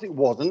 of course it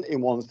wasn't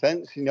in one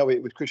sense,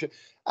 it was Christian.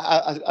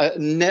 I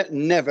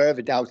never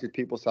ever doubted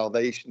people's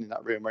salvation in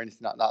that room or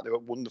anything like that. They were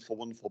wonderful,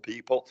 wonderful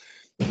people,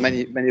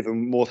 many of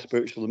them more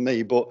spiritual than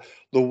me. But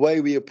the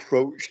way we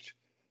approached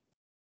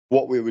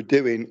what we were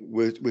doing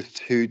was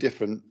two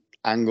different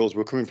angles.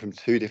 We're coming from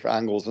two different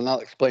angles, and I'll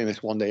explain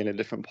this one day in a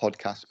different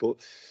podcast. But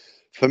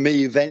for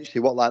me,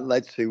 eventually what that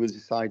led to was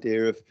this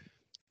idea of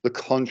the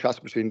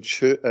contrast between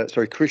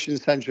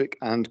Christian-centric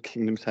and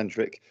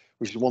kingdom-centric,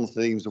 which is one of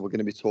the themes that we're going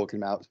to be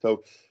talking about.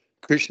 So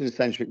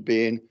Christian-centric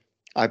being,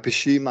 I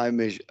pursue my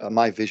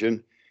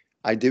vision,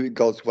 I do it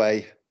God's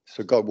way,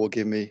 so God will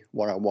give me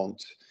what I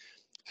want.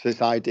 So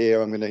this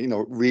idea, I'm going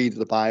to, read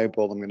the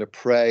Bible, I'm going to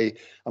pray,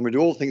 I'm going to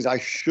do all the things I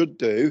should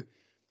do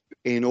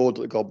in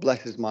order that God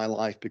blesses my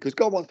life, because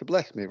God wants to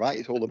bless me, right?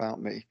 It's all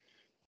about me.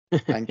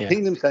 And Yeah.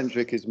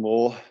 kingdom-centric is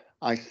more,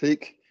 I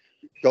seek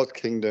God's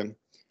kingdom,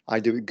 I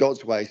do it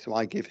God's way, so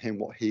I give him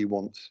what he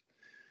wants.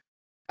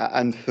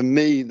 And for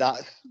me,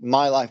 that's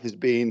my life has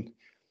been,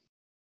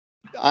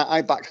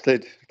 I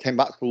backslid, came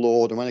back to the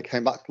Lord. And when I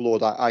came back to the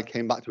Lord, I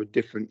came back to a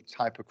different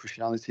type of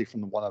Christianity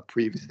from the one I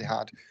previously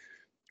had.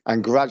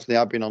 And gradually,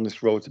 I've been on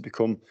this road to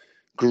become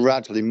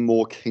gradually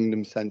more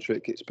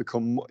kingdom-centric. It's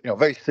become,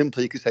 very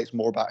simply, you could say it's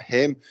more about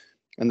him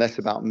and less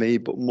about me.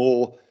 But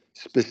more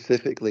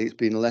specifically, it's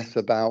been less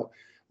about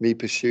me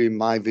pursuing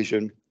my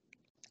vision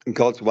and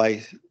God's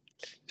way,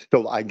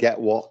 so that I get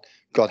what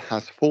God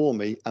has for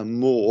me, and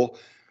more,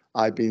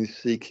 I've been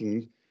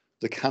seeking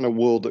the kind of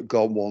world that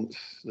God wants,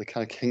 the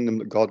kind of kingdom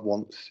that God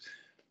wants,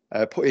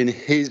 putting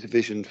his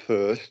vision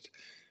first,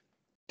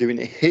 doing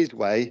it his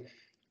way,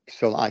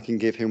 so that I can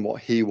give him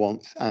what he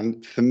wants.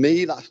 And for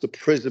me, that's the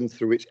prism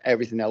through which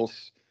everything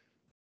else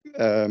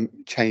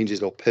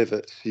changes or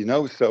pivots,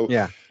 So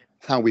Yeah.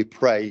 how we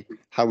pray,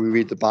 how we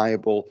read the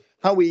Bible,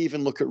 how we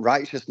even look at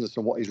righteousness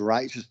and what is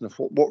righteousness,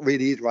 what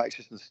really is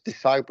righteousness,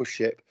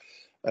 discipleship,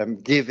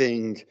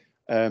 giving,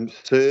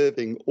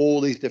 serving,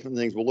 all these different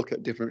things. We'll look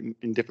at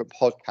in different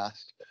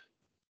podcasts.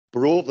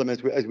 But all of them,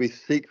 as we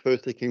seek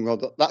first the kingdom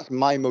of God, that's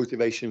my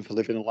motivation for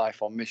living a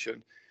life on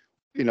mission.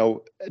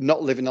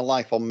 Not living a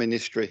life on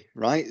ministry,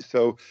 right?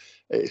 So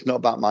it's not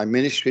about my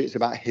ministry; it's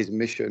about his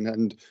mission.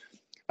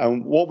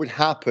 And what would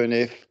happen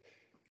if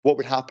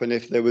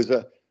there was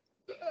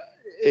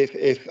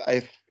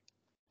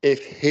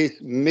if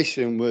his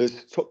mission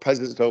took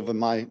precedence over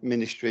my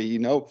ministry,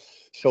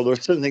 So there are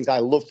certain things I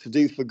love to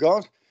do for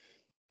God,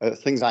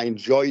 things I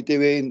enjoy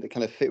doing that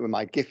kind of fit with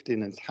my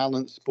gifting and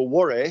talents. But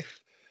what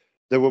if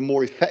there were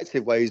more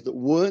effective ways that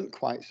weren't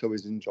quite so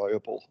as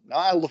enjoyable? Now,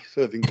 I love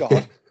serving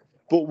God,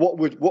 but what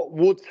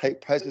would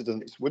take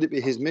precedence? Would it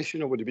be his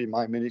mission or would it be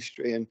my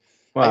ministry? And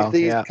Wow. it's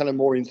these Yeah. kind of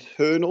more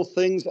internal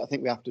things I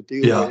think we have to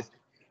deal with.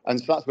 And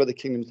so that's where the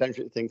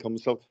kingdom-centric thing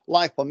comes. So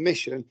life on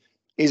mission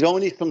is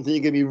only something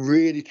you're going to be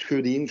really,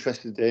 truly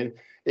interested in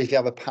if you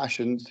have a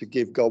passion to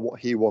give God what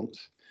he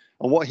wants.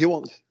 And what he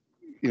wants,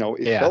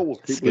 is souls,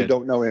 people who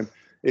don't know him.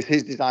 It's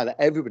his desire that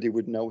everybody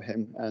would know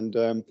him. And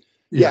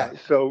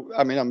so,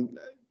 I mean,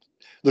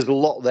 there's a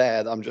lot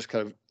there that I'm just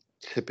kind of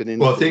tipping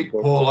into. Well, I think,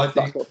 Paul,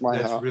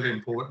 that's really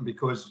important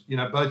because,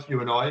 both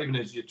you and I, even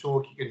as you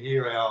talk, you can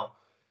hear our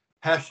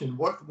passion.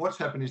 What's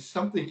happened is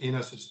something in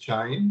us has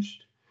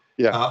changed.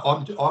 Yeah.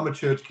 I'm a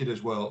church kid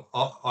as well.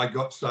 I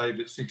got saved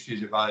at 6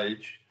 years of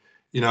age.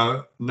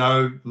 No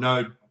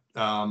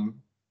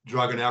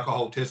drug and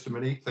alcohol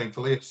testimony,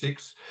 thankfully, at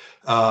 6.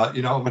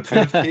 I'm a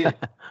church kid.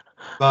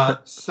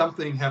 But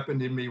something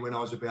happened in me when I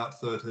was about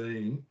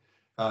 13,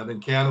 an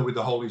encounter with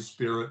the Holy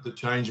Spirit that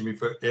changed me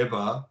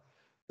forever,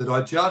 that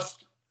I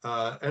just,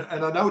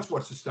 and I know it's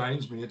what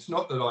sustains me. It's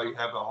not that I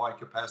have a high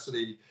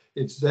capacity.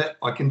 It's that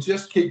I can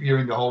just keep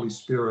hearing the Holy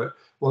Spirit.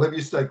 Whenever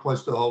you stay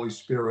close to the Holy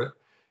Spirit,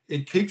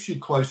 it keeps you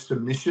close to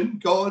mission.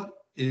 God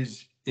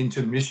is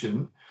into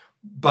mission,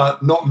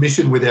 but not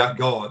mission without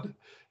God.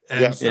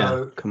 And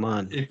so come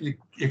on.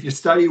 If you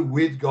stay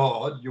with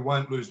God, you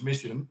won't lose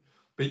mission,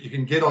 but you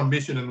can get on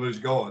mission and lose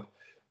God.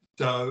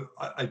 So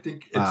I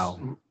think it's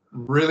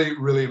really,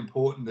 really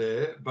important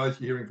there, both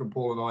hearing from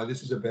Paul and I.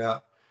 This is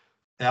about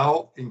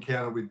our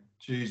encounter with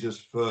Jesus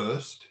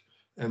first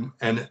and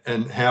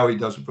how he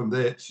does it from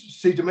there.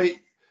 See, to me,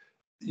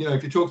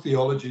 if you talk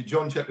theology,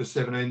 John chapter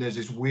 17, there's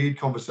this weird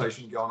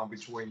conversation going on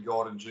between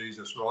God and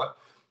Jesus, right?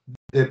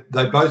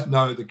 They both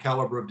know the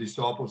caliber of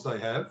disciples they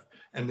have,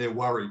 and they're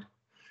worried,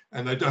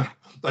 and they don't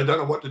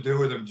know what to do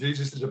with them.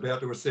 Jesus is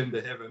about to ascend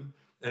to heaven,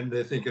 and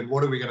they're thinking,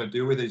 what are we going to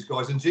do with these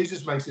guys? And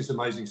Jesus makes this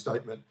amazing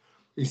statement.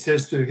 He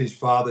says to his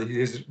Father,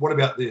 what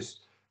about this?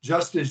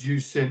 Just as you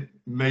sent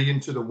me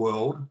into the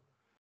world,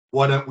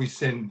 Why don't we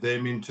send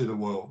them into the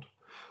world?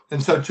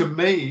 And so to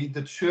me,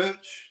 the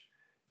church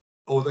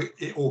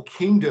or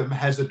kingdom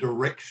has a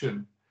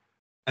direction,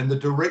 and the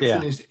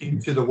direction is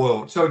into the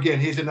world. So again,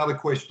 here's another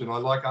question. I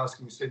like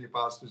asking senior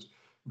pastors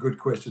good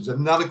questions.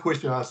 Another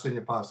question I ask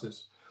senior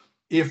pastors: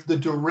 if the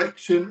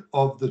direction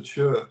of the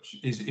church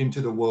is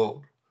into the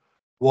world,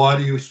 why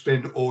do you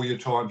spend all your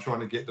time trying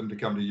to get them to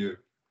come to you?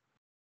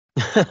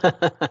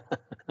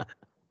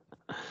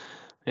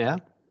 Yeah.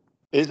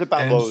 It's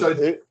about And those. so,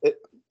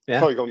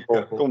 Sorry, go on,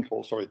 Paul. Go on,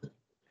 Paul. Sorry.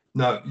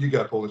 No, you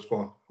go, Paul. It's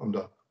fine. I'm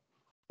done.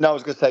 No, I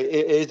was going to say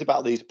it is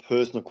about these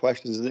personal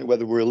questions, isn't it?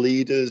 Whether we're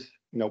leaders,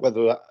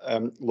 whether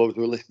those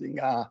who are listening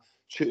are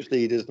church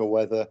leaders, or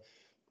whether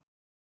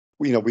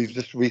we've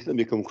just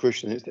recently become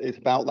Christian. It's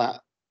about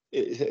that.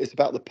 It's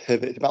about the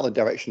pivot. It's about the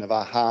direction of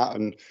our heart.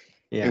 And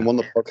in one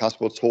of the podcasts,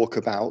 we'll talk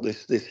about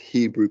this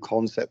Hebrew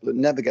concept that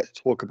never gets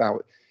talked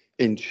about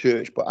in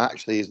church, but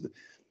actually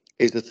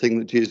is the thing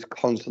that Jesus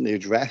constantly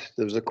addressed.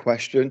 There was a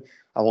question.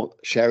 I won't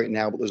share it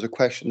now, but there's a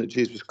question that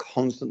Jesus was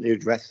constantly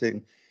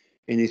addressing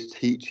in his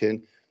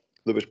teaching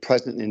that was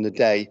present in the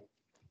day,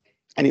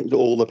 and it was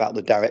all about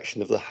the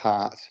direction of the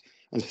heart.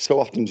 And so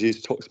often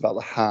Jesus talks about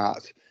the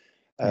heart,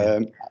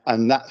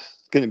 and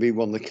that's going to be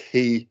one of the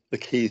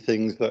key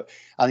things that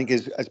I think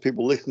as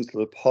people listen to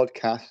the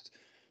podcast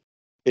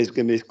is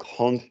going to be this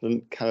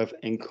constant kind of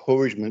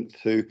encouragement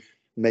to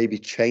maybe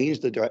change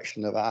the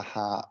direction of our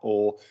heart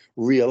or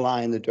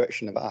realign the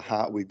direction of our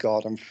heart with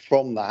God, and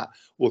from that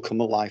will come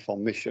a life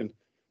on mission.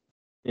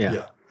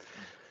 Yeah.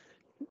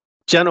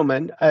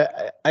 Gentlemen,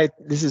 I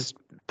this is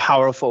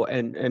powerful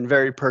and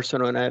very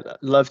personal, and I'd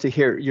love to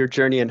hear your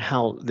journey and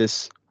how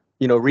this,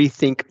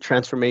 rethink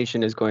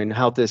transformation is going,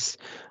 how this,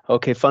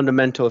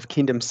 fundamental of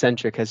kingdom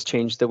centric has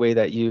changed the way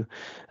that you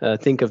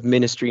think of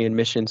ministry and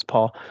missions,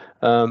 Paul.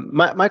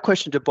 My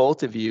question to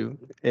both of you,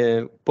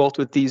 both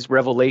with these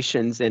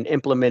revelations and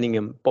implementing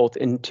them both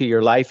into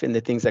your life and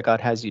the things that God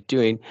has you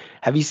doing,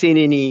 have you seen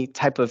any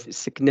type of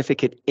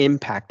significant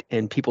impact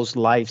in people's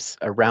lives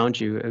around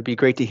you? It would be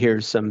great to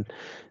hear some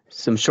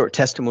short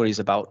testimonies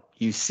about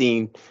you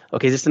seeing,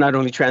 this not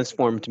only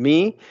transformed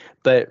me,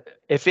 but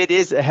if it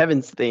is a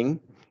heavens thing,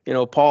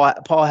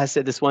 Paul has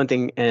said this one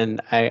thing,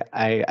 and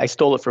I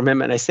stole it from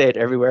him, and I say it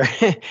everywhere.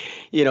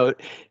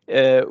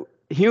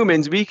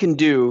 Humans, we can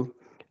do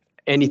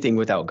anything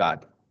without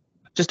God,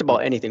 just about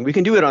anything. We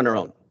can do it on our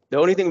own. The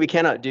only thing we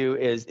cannot do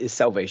is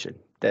salvation.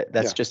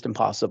 That's just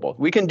impossible.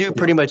 We can do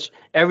pretty much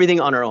everything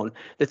on our own.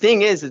 The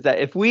thing is that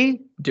if we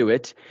do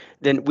it,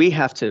 then we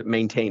have to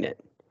maintain it.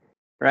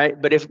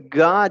 Right? But if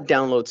God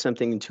downloads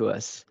something into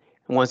us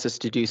and wants us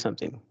to do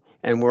something,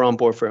 and we're on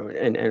board for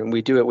it, and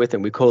we do it with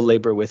him, we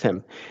co-labor with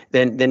him,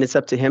 then it's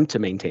up to him to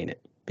maintain it,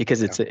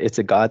 because it's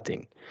a God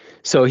thing.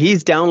 So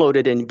he's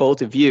downloaded in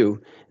both of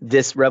you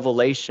this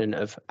revelation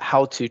of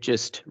how to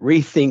just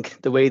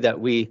rethink the way that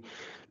we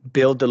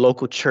build the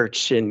local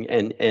church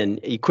and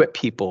equip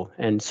people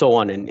and so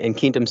on, and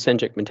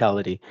kingdom-centric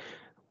mentality.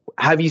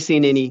 Have you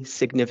seen any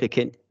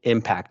significant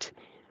impact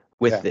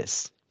with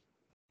this?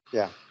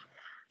 Yeah.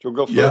 Do you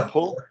want to go first,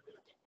 Paul?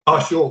 Oh,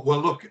 sure.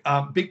 Well, look,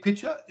 big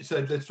picture.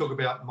 So let's talk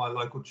about my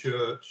local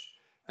church.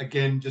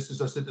 Again, just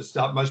as I said at the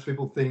start, most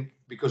people think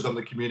because I'm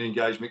the community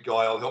engagement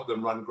guy, I'll help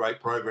them run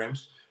great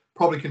programs.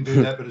 Probably can do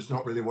that, but it's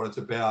not really what it's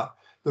about.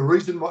 The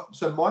reason,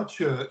 so my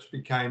church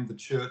became the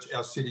church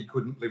our city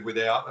couldn't live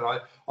without.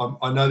 And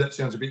I know that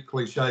sounds a bit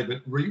cliche,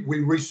 but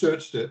we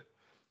researched it.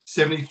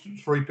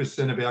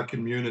 73% of our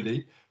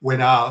community,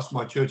 when asked,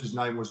 my church's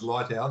name was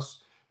Lighthouse,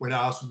 when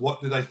asked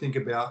what do they think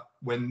about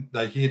when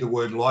they hear the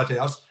word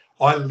lighthouse.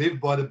 I live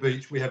by the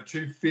beach. We have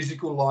 2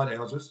 physical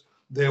lighthouses.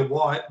 They're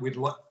white with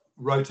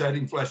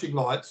rotating flashing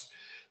lights.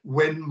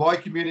 When my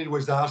community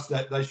was asked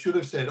that, they should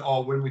have said,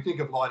 when we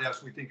think of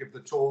lighthouse, we think of the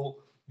tall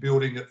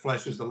building that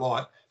flashes the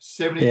light.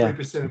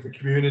 73% of the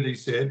community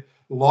said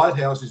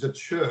Lighthouse is a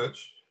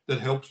church that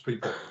helps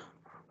people.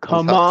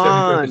 Come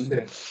on.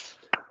 73%.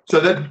 So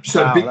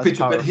wow, big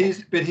picture,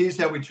 powerful. but here's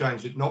how we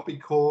changed it. Not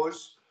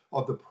because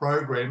of the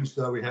programs,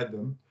 though we had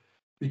them,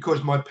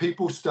 because my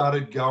people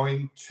started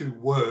going to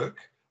work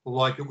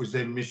like it was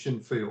their mission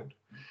field.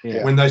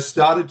 Yeah. When they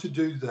started to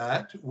do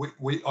that,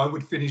 I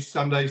would finish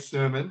Sunday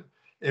sermon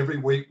every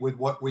week with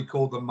what we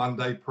call the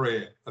Monday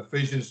prayer,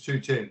 Ephesians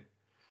 2:10.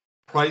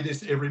 Pray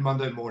this every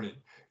Monday morning.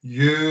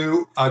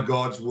 You are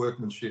God's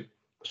workmanship,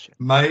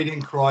 made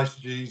in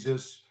Christ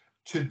Jesus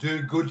to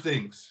do good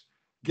things.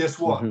 Guess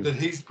what? That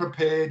he's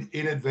prepared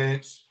in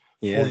advance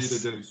for you to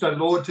do. So,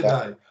 Lord,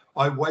 today,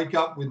 I wake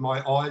up with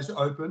my eyes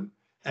open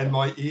and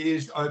my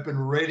ears open,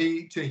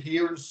 ready to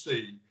hear and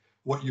see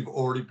what you've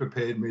already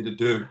prepared me to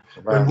do.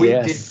 When we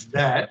did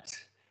that,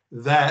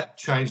 that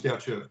changed our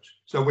church.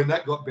 So when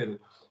that got better.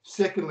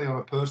 Secondly, on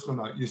a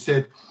personal note, you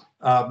said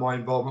my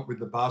involvement with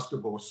the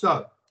basketball.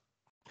 So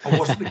I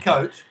wasn't the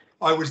coach.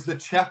 I was the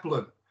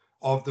chaplain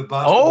of the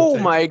basketball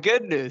team. Oh, my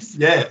goodness.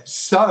 Yeah.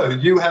 So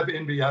you have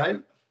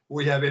NBA.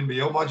 We have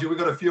NBL. Mind you, we've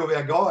got a few of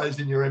our guys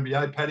in your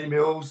NBA, Patty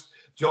Mills,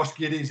 Josh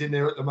Giddey's in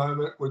there at the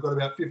moment. We've got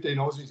about 15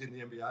 Aussies in the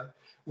NBA.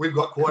 We've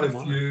got quite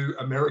a few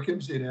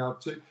Americans in our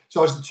team.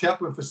 So I was the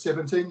chaplain for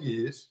 17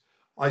 years.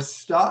 I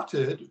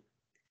started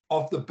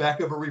off the back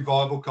of a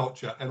revival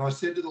culture. And I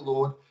said to the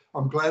Lord,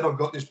 I'm glad I've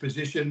got this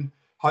position.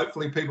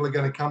 Hopefully people are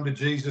going to come to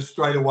Jesus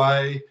straight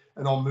away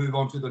and I'll move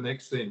on to the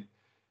next thing.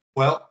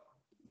 Well,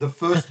 the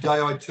first day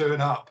I turn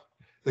up,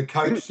 the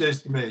coach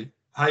says to me,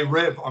 hey,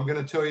 Rev, I'm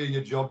going to tell you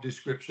your job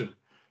description.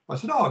 I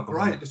said, oh,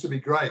 great. This will be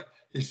great.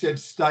 He said,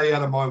 stay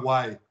out of my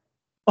way.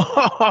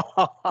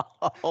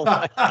 Oh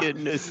my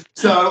goodness.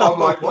 So I'm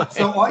like, what?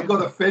 So I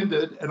got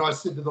offended and I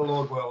said to the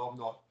Lord,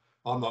 well,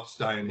 I'm not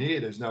staying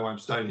here. There's no way I'm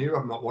staying here.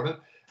 I'm not wanted.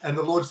 And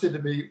the Lord said to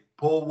me,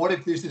 Paul, what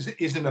if this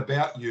isn't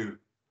about you?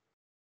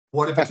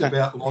 What if it's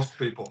about lost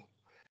people?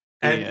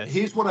 And Yes.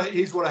 here's what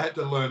I had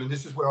to learn, and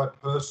this is where I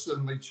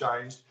personally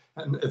changed,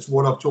 and it's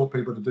what I've taught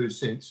people to do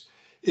since,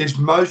 is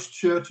most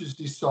churches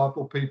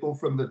disciple people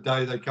from the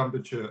day they come to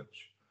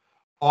church.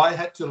 I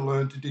had to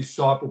learn to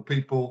disciple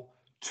people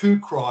to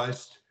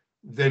Christ,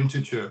 then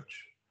to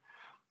church.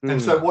 And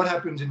so what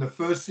happens in the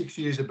first 6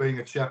 years of being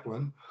a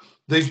chaplain,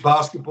 these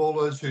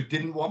basketballers who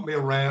didn't want me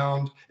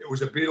around, it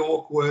was a bit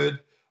awkward.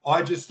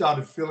 I just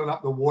started filling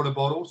up the water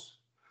bottles.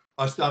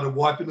 I started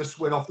wiping the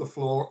sweat off the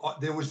floor.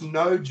 There was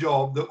no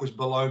job that was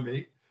below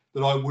me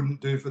that I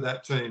wouldn't do for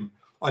that team.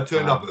 I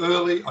turned up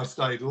early. I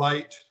stayed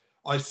late.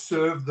 I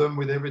served them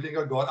with everything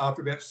I got.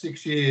 After about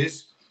 6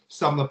 years,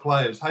 some of the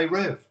players, hey,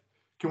 Rev,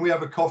 can we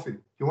have a coffee?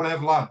 You want to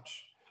have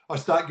lunch? I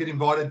start getting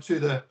invited to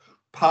the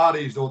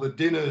parties or the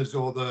dinners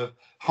or the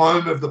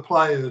home of the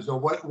players or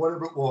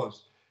whatever it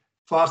was.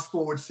 Fast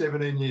forward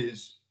 17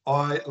 years,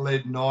 I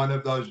led 9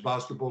 of those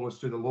basketballers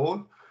to the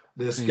Lord.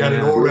 They're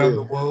scattered all around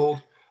the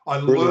world. I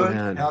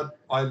learned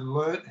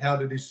how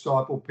to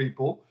disciple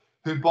people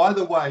who, by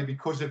the way,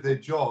 because of their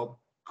job,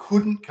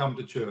 couldn't come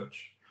to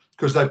church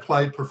because they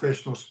played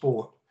professional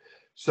sport.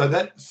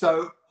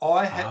 So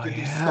I had to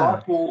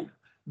disciple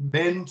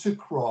men to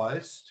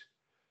Christ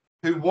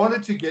who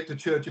wanted to get to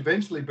church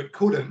eventually but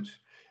couldn't.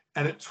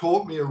 And it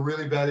taught me a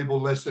really valuable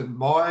lesson.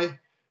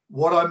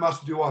 What I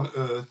must do on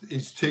earth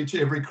is teach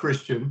every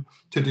Christian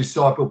to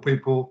disciple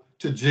people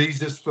to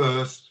Jesus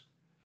first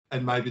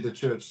and maybe the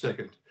church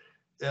second.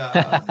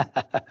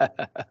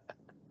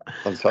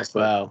 Fantastic.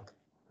 Wow.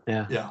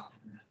 Yeah.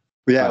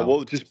 Wow.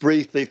 Well, just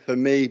briefly for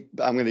me,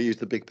 I'm going to use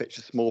the big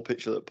picture, small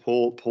picture that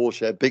Paul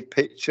shared. Big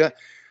picture.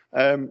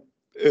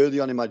 Early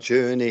on in my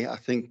journey, I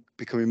think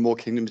becoming more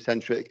kingdom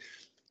centric,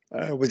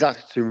 was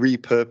asked to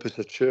repurpose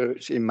a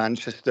church in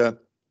Manchester.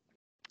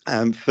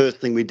 First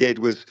thing we did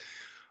was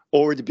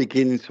already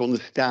beginning to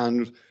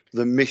understand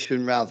the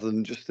mission rather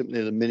than just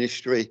simply the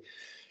ministry.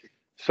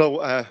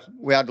 So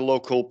we had a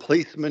local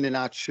policeman in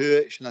our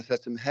church, and I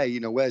said to him, hey,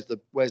 where's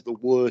the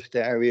worst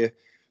area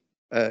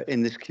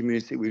in this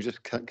community we've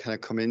just kind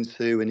of come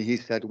into? And he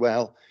said,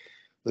 well,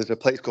 there's a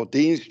place called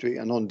Dean Street,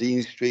 and on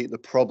Dean Street, the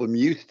problem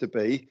used to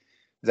be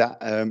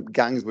that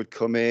gangs would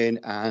come in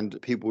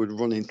and people would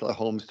run into their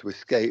homes to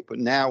escape. But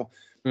now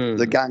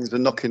the gangs are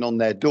knocking on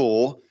their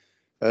door.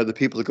 The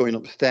people are going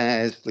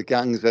upstairs. The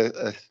gangs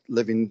are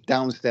living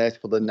downstairs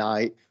for the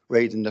night,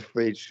 raiding the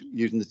fridge,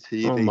 using the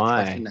TV,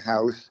 trashing the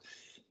house.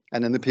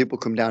 And then the people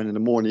come down in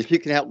the morning. If you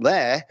can help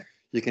there,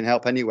 you can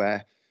help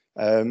anywhere.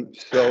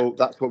 So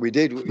that's what we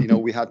did.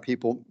 We had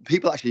people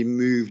actually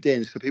moved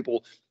in. So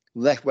people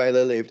left where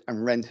they lived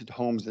and rented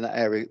homes in that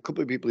area. A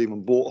couple of people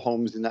even bought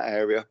homes in that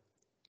area.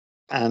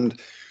 And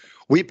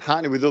we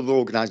partnered with other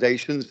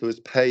organizations. There was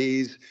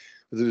Pays.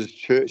 There was a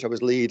church I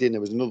was leading.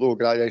 There was another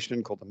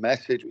organization called The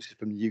Message, which is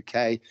from the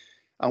UK.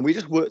 And we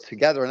just worked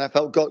together. And I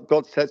felt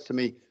God said to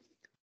me,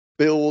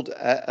 build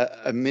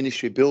a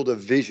ministry, build a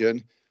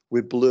vision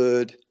with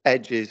blurred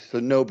edges so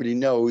nobody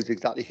knows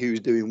exactly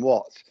who's doing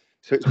what.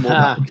 So it's more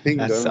about the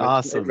kingdom. That's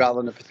awesome. Rather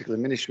than a particular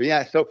ministry.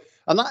 Yeah. So,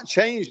 and that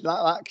changed.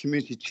 That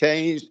community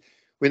changed.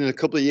 Within a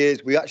couple of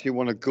years, we actually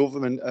won a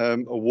government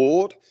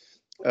award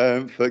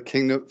for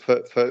kingdom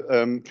for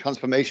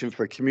transformation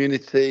for a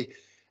community.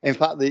 In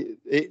fact,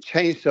 it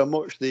changed so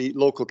much. The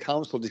local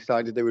council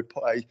decided they would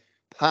put a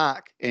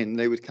park in.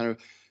 They would there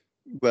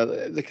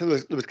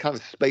was kind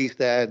of space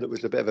there that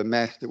was a bit of a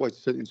mess. They wanted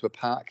to turn it into a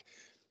park,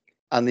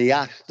 and they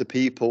asked the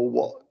people,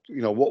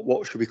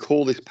 what should we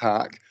call this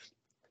park?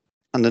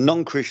 And the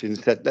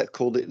non-Christians said, let's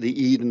call it the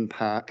Eden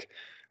Park,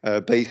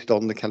 based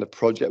on the kind of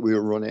project we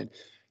were running.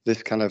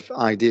 This kind of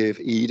idea of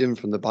Eden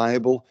from the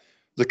Bible.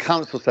 The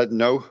council said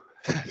no.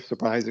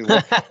 Surprisingly,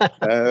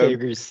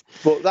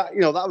 but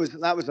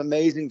that was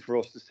amazing for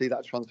us to see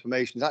that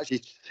transformation, to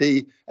actually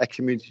see a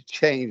community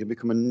change and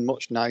become a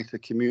much nicer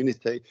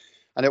community.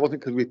 And it wasn't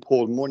because we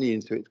poured money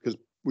into it, because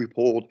we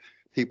poured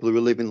people who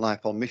were living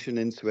life on mission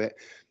into it.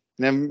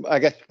 And then I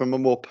guess from a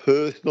more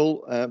personal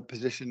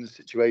position and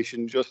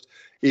situation, just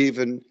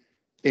even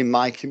in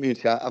my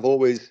community, I've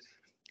always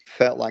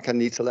felt like I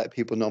need to let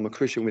people know I'm a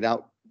Christian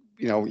without,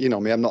 me,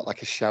 I'm not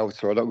like a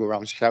shouter. I don't go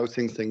around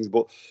shouting things,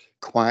 but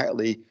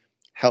quietly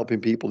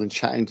helping people and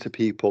chatting to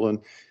people.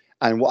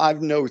 And what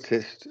I've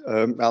noticed,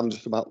 rather than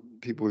just about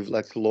people we've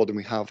led to the Lord, and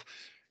we have,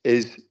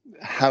 is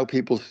how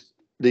people,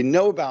 they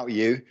know about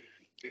you,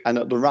 and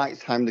at the right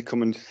time they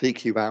come and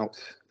seek you out.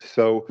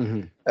 So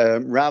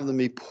rather than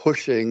me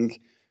pushing,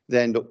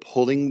 they end up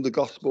pulling the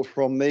gospel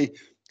from me.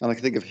 And I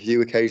can think of a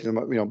few occasions,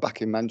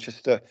 back in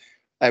Manchester,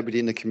 everybody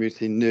in the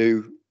community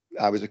knew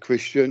I was a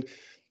Christian.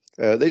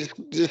 They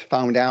just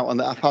found out,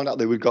 and I found out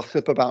they would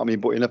gossip about me,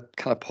 but in a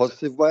kind of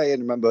positive way.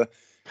 And I remember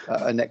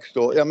next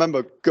door, I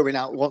remember going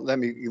out one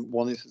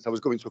instance. I was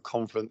going to a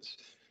conference,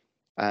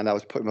 and I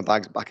was putting my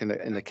bags back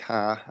in the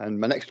car, and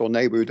my next door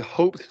neighbour, who'd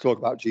hoped to talk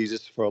about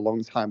Jesus for a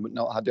long time but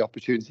not had the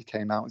opportunity,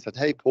 came out and said,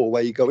 "Hey Paul,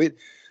 where are you going?"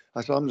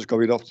 I said, "I'm just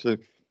going off to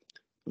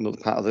another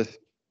part of the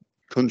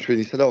country."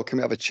 And he said, "Oh, can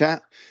we have a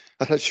chat?"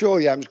 I said, "Sure,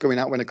 yeah, I'm just going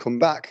out when I come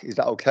back. Is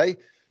that okay?"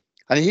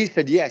 And he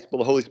said yes, but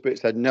the Holy Spirit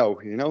said no,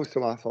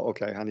 So I thought,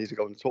 okay, I need to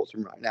go and talk to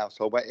him right now.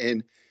 So I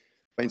went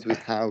into his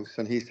house,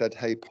 and he said,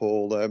 "Hey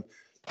Paul,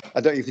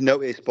 I don't even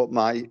notice, but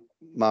my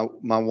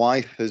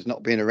wife has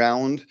not been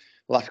around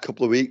the last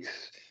couple of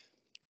weeks."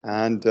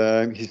 And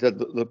he said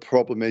that the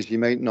problem is, you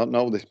may not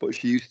know this, but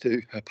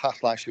her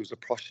past life, she was a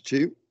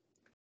prostitute.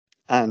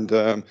 And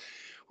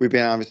we've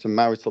been having some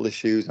marital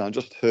issues. And I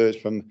just heard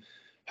from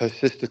her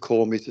sister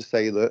call me to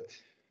say that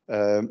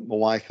my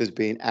wife has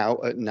been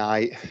out at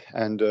night,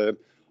 and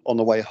on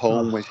the way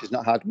home, when she's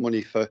not had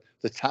money for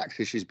the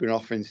taxi, she's been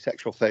offering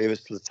sexual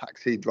favors to the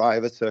taxi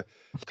driver to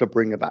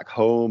bring her back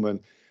home. And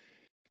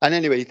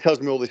anyway, he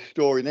tells me all this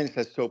story, and then he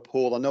says, "So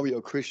Paul, I know you're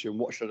a Christian.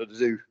 What should I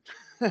do?"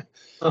 And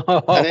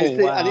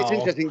it's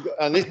interesting,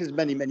 and this is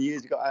many, many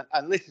years ago,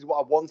 and this is what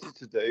I wanted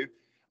to do.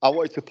 I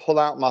wanted to pull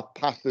out my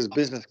pastor's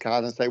business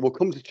card and say, "Well,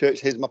 come to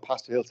church, here's my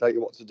pastor, he'll tell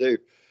you what to do."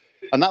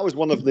 And that was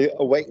one of the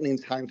awakening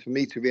times for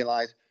me to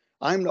realize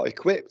I'm not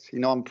equipped.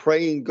 I'm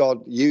praying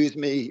God use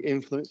me,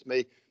 influence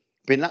me.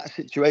 But in that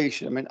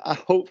situation,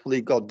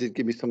 hopefully God did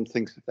give me some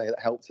things to say that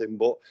helped him,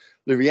 but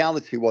the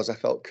reality was I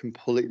felt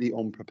completely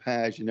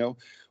unprepared.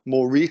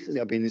 More recently,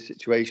 I've been in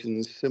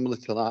situations similar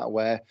to that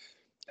where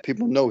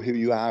people know who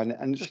you are,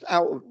 and just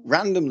out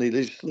randomly,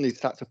 they just suddenly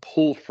start to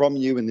pull from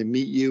you, and they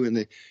meet you and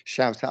they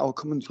shout out, "Oh,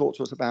 come and talk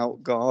to us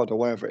about God," or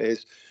whatever it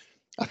is.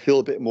 I feel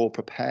a bit more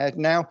prepared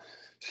now.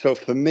 So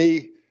for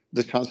me,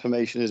 the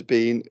transformation has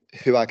been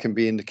who I can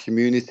be in the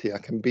community. I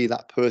can be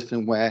that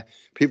person where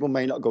people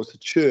may not go to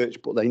church,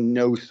 but they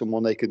know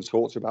someone they can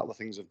talk to about the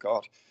things of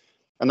God.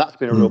 And that's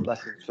been a real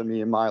blessing for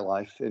me in my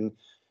life, in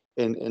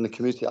the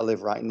community I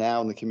live right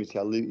now, and the community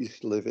I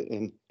used to live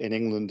in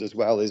England as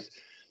well. Is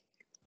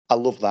I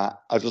love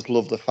that. I just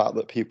love the fact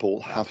that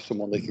people have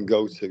someone they can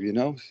go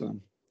to, So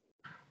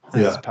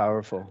that's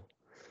powerful.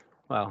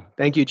 Wow.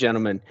 Thank you,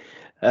 gentlemen.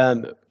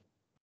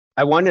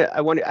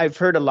 I've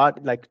heard a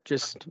lot, like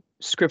just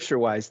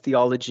scripture-wise,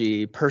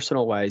 theology,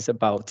 personal-wise,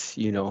 about,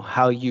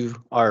 how you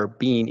are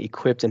being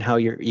equipped and how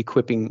you're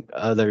equipping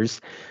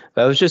others.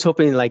 But I was just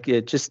hoping,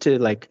 just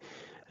to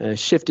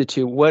shift it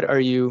to, what are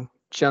you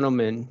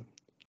gentlemen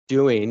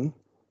doing,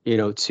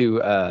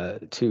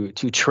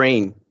 to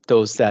train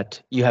those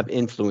that you have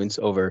influence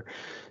over,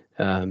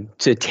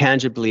 to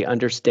tangibly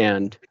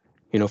understand,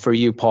 for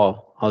you,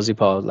 Paul, Halsey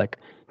Paul,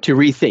 to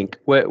rethink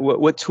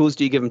what tools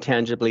do you give them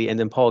tangibly, and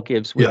then Paul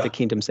gives with the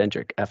Kingdom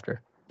Centric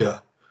after. Yeah,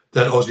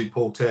 that Aussie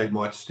Paul tag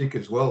might stick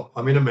as well.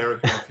 I'm in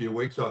America in a few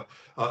weeks. I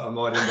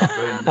might end up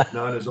being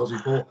known as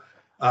Aussie Paul.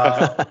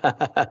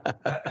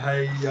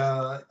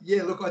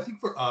 Look, I think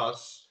for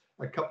us,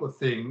 a couple of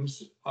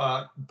things.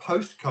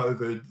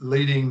 Post-COVID,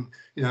 leading,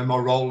 my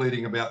role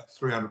leading about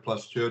 300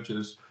 plus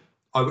churches,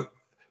 I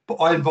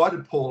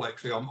invited Paul,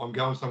 actually. I'm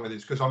going somewhere with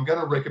this because I'm going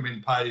to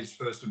recommend Pays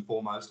first and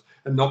foremost,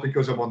 and not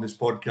because I'm on this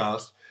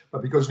podcast,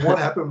 but because what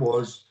happened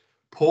was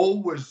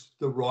Paul was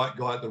the right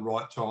guy at the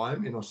right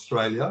time in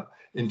Australia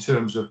in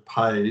terms of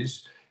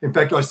Pays. In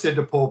fact, I said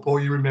to Paul,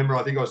 you remember,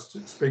 I think I was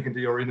speaking to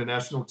your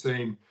international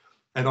team,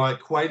 and I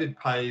equated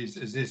Pays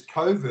as this.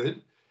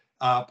 COVID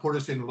put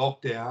us in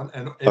lockdown,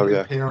 and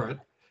every parent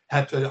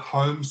had to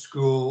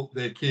homeschool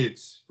their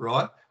kids,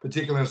 right?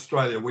 Particularly in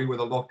Australia, we were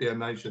the lockdown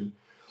nation.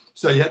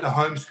 So you had to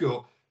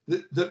homeschool.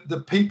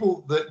 The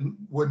people that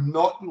were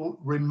not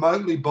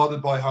remotely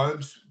bothered by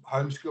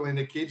homeschooling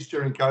their kids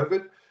during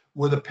COVID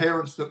were the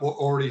parents that were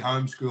already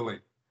homeschooling.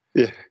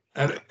 Yeah.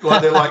 And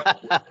they're like,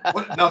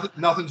 what?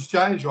 Nothing's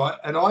changed, right?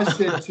 And I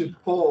said to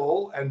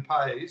Paul and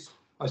Pays,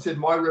 I said,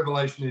 my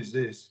revelation is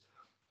this.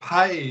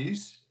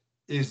 Pays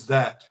is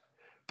that.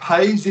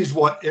 Pays is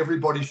what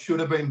everybody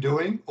should have been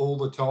doing all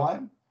the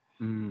time.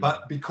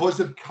 But because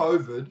of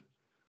COVID,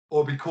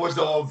 or because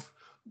of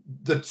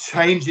the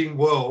changing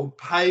world,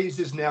 Pays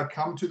has now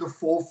come to the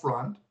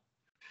forefront.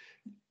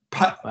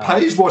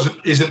 Pays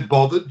isn't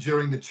bothered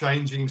during the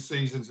changing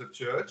seasons of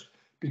church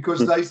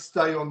because they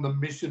stay on the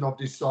mission of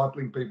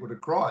discipling people to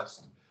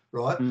Christ,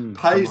 right?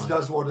 Pays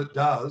does what it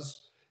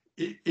does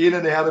in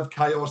and out of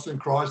chaos and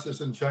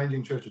crisis and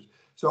changing churches.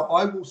 So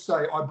I will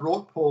say I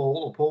brought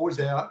Paul was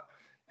out,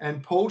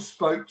 and Paul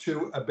spoke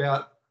to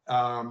about,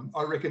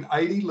 I reckon,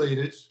 80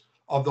 leaders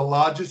of the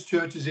largest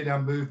churches in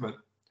our movement.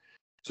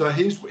 So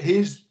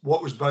here's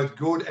what was both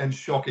good and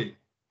shocking.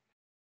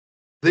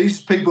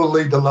 These people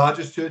lead the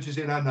largest churches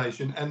in our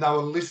nation, and they were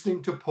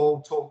listening to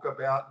Paul talk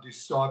about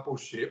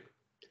discipleship,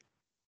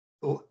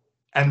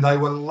 and they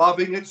were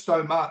loving it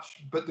so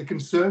much. But the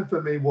concern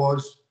for me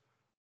was,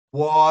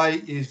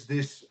 why is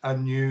this a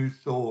new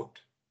thought?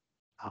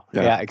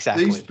 Yeah,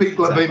 exactly. These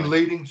people have been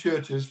leading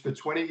churches for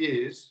 20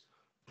 years.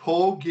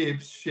 Paul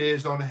Gibbs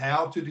shares on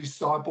how to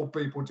disciple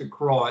people to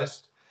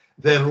Christ.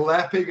 They're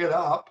lapping it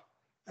up.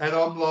 And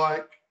I'm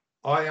like,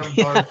 I am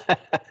both,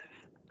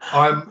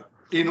 I'm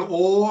in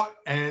awe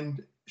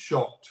and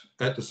shocked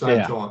at the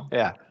same time.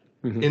 Yeah.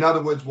 Mm-hmm. In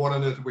other words, what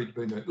on earth have we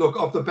been doing? Look,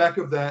 off the back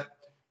of that,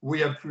 we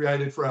have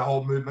created for our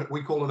whole movement,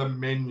 we call it a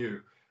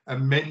menu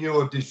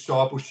of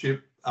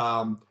discipleship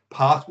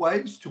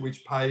pathways, to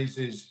which PAYS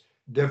is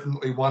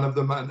definitely one of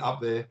them and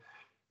up there,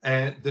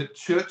 and that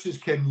churches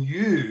can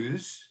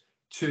use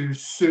to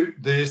suit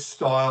their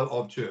style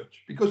of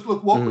church. Because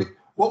look,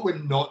 what we're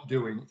not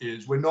doing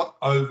is we're not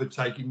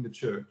overtaking the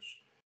church.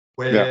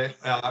 Where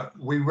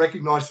we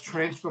recognize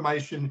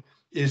transformation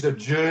is a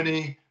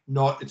journey,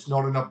 it's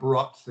not an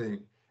abrupt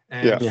thing.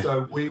 And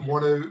so we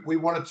want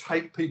to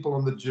take people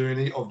on the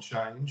journey of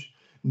change,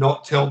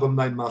 not tell them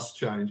they must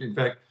change. In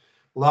fact,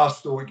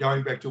 last thought,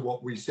 going back to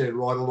what we said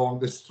right along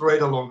this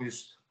thread along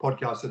this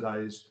podcast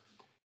today, is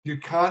you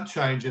can't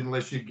change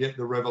unless you get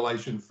the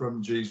revelation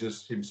from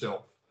Jesus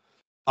himself.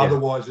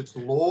 Otherwise, it's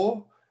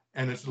law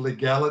and it's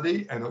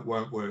legality, and it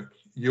won't work.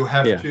 You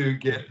have to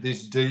get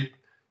this deep,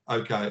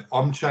 okay,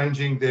 I'm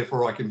changing,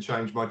 therefore I can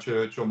change my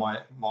church or my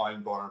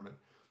environment.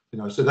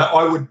 So that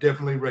I would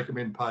definitely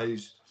recommend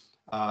PAYS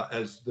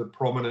as the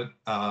prominent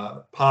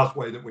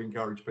pathway that we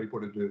encourage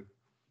people to do.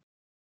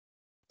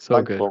 So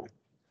thanks, good. Paul.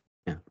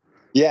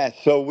 Yeah,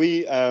 so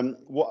we, there are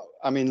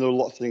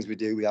lots of things we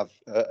do. We have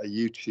a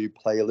YouTube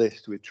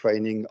playlist with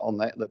training on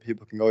that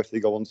people can go if they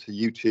go onto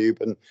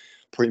YouTube and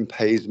put in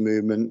PAYS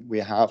movement. We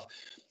have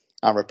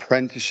our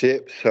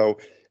apprenticeship. So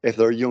if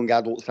there are young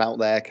adults out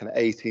there, kind of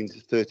 18 to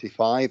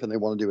 35, and they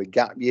want to do a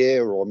gap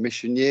year or a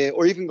mission year,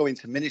 or even go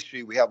into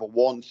ministry, we have a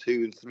 1,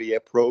 2, and 3 year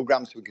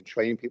program, so we can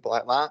train people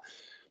like that.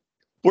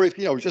 Or if,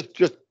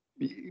 just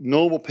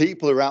normal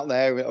people are out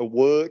there at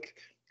work,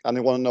 and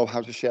they want to know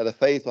how to share their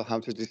faith or how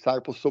to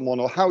disciple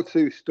someone or how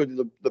to study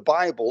the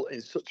Bible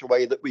in such a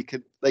way that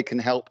they can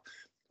help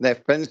their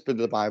friends study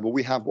the Bible,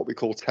 we have what we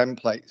call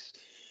templates.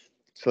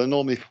 So they're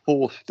normally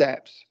 4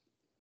 steps,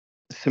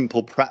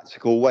 simple,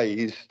 practical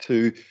ways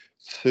to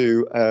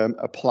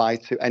apply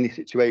to any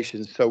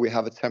situation. So we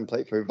have a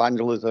template for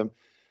evangelism,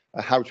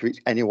 how to reach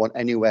anyone,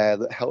 anywhere,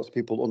 that helps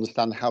people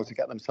understand how to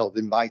get themselves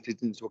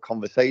invited into a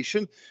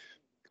conversation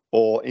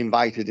or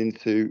invited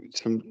into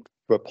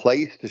a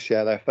place to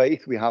share their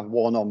faith. We have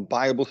one on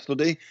Bible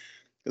study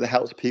that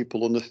helps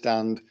people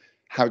understand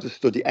how to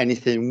study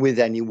anything with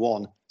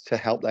anyone to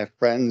help their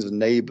friends and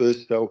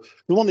neighbors. So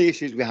one of the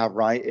issues we have,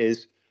 right,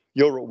 is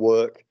you're at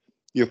work,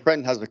 your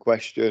friend has a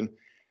question,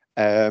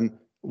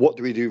 what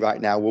do we do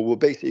right now? Well, we're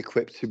basically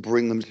equipped to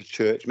bring them to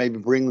church, maybe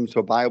bring them to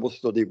a Bible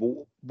study.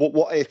 But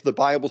what if the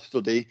Bible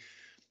study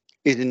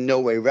is in no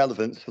way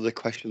relevant to the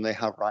question they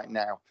have right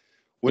now?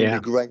 Wouldn't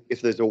it be great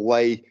if there's a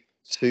way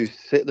to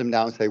sit them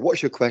down and say,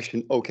 what's your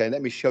question? Okay,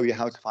 let me show you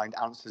how to find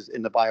answers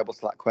in the Bible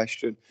to that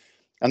question.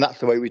 And that's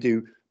the way we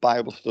do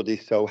Bible study.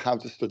 So how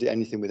to study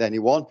anything with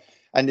anyone.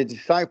 And the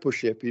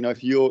discipleship,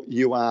 if you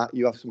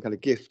have some kind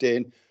of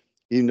gifting,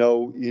 you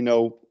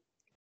know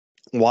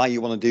why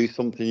you want to do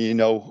something, you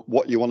know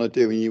what you want to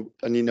do,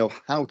 and you know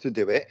how to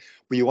do it,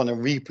 but you want to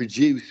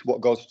reproduce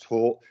what God's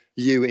taught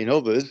you in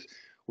others.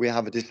 We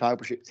have a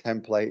discipleship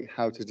template,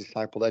 how to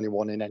disciple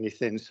anyone in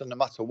anything. So no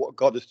matter what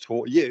God has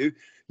taught you,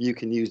 you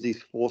can use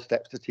these 4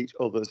 steps to teach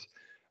others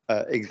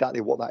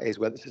exactly what that is,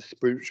 whether it's a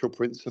spiritual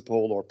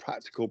principle or a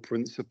practical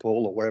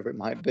principle or wherever it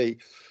might be.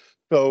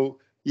 So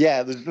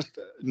yeah, there's just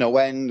no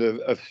end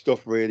of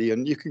stuff really.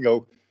 And you can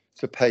go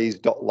to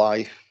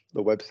pays.life,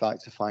 the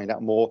website, to find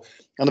out more.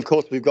 And of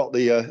course, we've got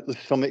the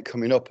summit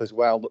coming up as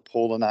well that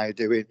Paul and I are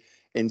doing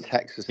in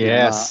Texas in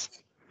March.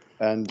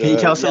 And can you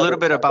tell us a little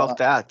bit about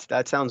that?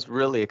 That sounds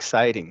really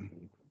exciting.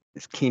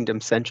 This Kingdom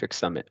Centric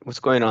Summit.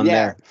 What's going on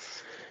there?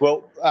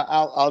 Well,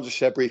 I'll just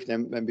share briefly,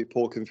 and maybe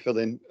Paul can fill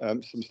in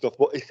some stuff.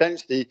 But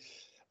essentially,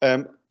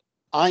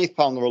 I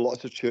found there are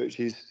lots of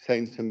churches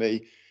saying to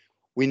me,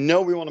 we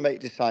know we want to make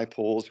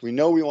disciples, we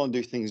know we want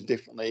to do things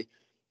differently,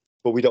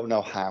 but we don't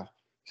know how.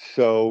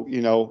 So,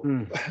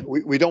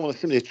 we don't want to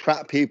simply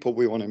attract people,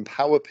 we want to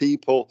empower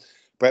people.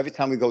 But every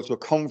time we go to a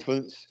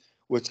conference,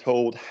 we're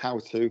told how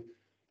to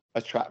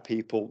attract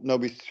people.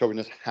 Nobody's showing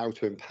us how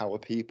to empower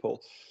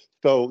people.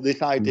 So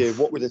this idea of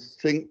what would a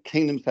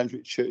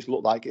kingdom-centric church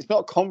look like? It's not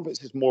a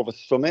conference, it's more of a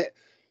summit.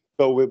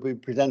 So we'll be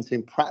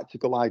presenting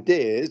practical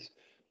ideas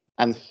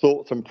and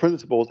thoughts and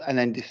principles and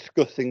then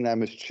discussing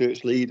them as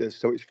church leaders.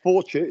 So it's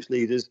for church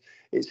leaders.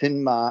 It's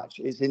in March.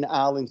 It's in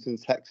Arlington,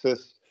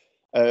 Texas.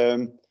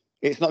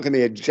 It's not going to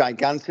be a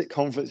gigantic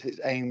conference.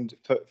 It's aimed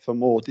for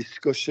more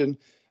discussion.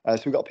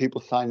 So we've got people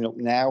signing up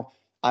now.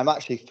 I've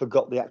actually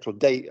forgot the actual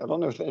date. I don't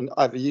know if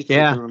either you two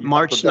can remember.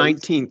 March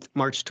 19th,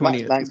 March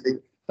 20th. March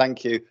 19th.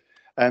 Thank you.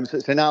 So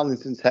it's in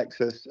Arlington,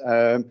 Texas.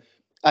 And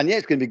yeah,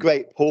 it's going to be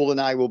great. Paul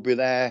and I will be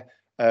there.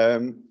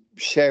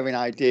 sharing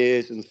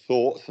ideas and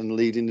thoughts and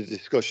leading the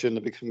discussion.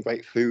 There'll be some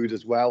great food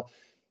as well.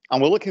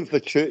 And we're looking for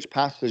church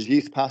pastors,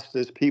 youth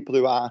pastors, people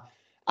who are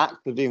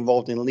actively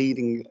involved in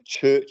leading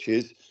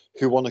churches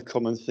who want to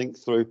come and think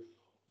through,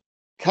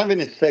 kind of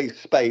in a safe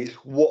space,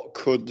 what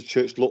could the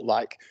church look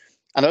like?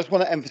 And I just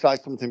want to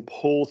emphasize something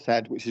Paul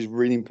said, which is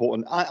really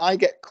important. I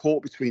get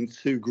caught between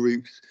two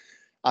groups.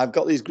 I've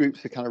got these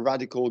groups of kind of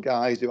radical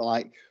guys who are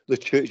like, the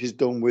church is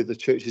done with, the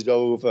church is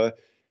over.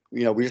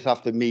 You know, we just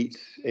have to meet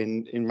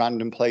in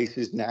random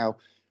places now.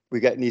 We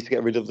need to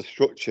get rid of the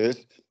structures,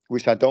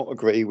 which I don't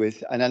agree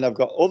with. And then I've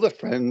got other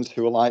friends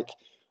who are like,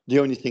 the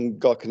only thing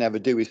God can ever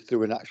do is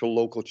through an actual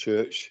local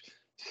church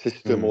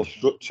system or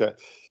structure.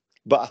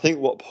 But I think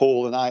what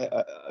Paul and I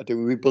are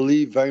doing, we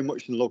believe very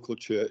much in local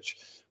church.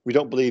 We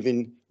don't believe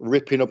in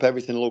ripping up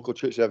everything the local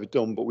church has ever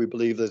done, but we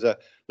believe there's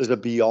a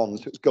beyond.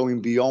 So it's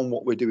going beyond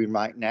what we're doing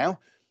right now.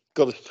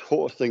 God has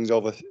taught us things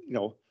over,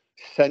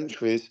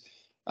 centuries,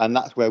 and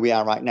that's where we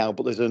are right now.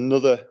 But there's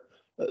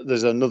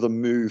another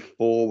move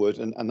forward,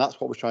 and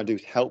that's what we're trying to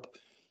do, is help.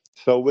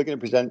 So I'm going to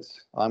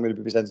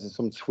be presenting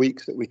some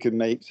tweaks that we can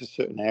make to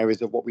certain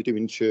areas of what we do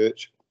in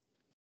church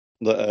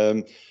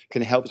that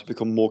can help us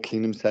become more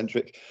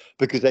kingdom-centric,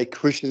 because a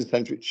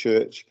Christian-centric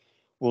church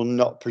will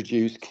not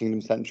produce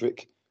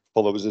kingdom-centric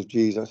followers of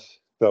Jesus.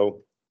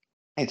 So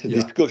it's a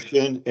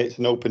discussion, it's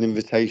an open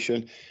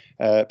invitation.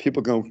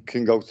 People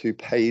can go to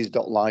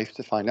pays.life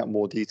to find out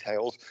more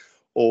details,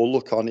 or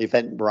look on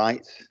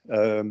Eventbrite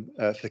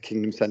for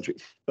Kingdom-Centric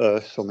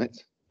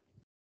Summit.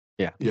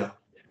 Yeah,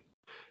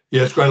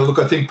 it's great. Look,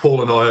 I think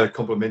Paul and I are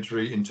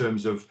complementary in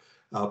terms of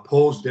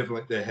Paul's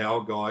definitely the how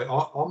guy.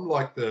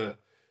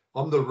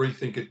 I'm the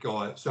rethink it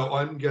guy. So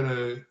I'm going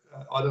to,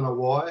 I don't know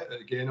why,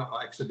 again,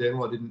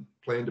 accidental, I didn't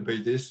plan to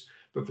be this,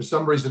 but for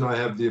some reason I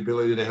have the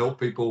ability to help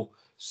people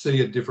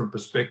see a different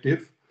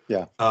perspective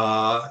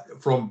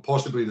from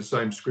possibly the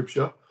same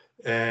scripture.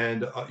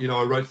 And,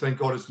 I wrote, Thank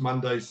God It's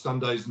Mondays,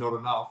 Sundays Not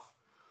Enough.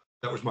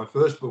 That was my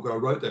first book. I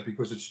wrote that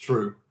because it's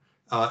true.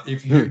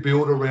 If you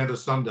build around a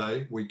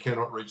Sunday, we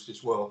cannot reach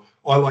this world.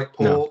 I, like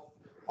Paul, no.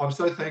 I'm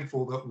so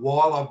thankful that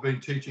while I've been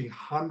teaching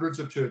hundreds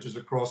of churches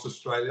across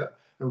Australia,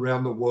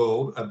 around the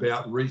world,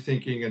 about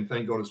rethinking and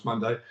Thank God It's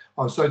Monday,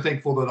 I'm so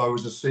thankful that I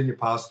was a senior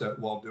pastor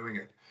while doing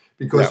it,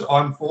 because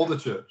I'm for the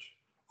church.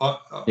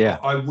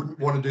 I wouldn't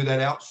want to do that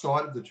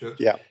outside of the church.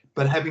 Yeah.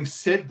 But having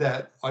said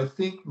that, I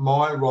think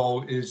my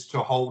role is to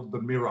hold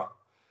the mirror.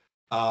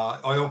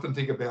 I often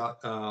think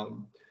about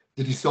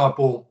the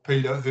disciple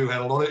Peter, who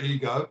had a lot of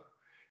ego.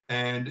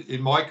 And in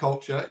my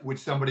culture, with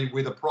somebody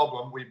with a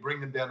problem, we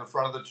bring them down the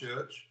front of the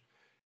church,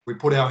 we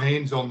put our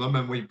hands on them,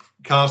 and we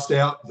cast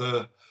out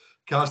the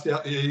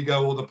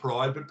ego or the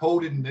pride. But Paul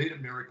didn't need a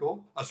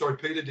miracle.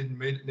 Peter didn't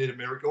need a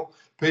miracle.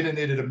 Peter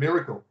needed a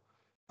miracle.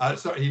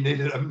 He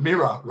needed a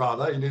mirror,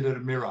 rather. He needed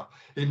a mirror.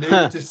 He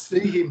needed to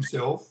see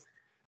himself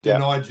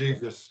deny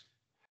Jesus.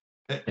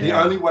 The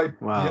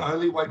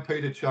only way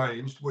Peter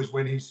changed was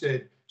when he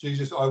said,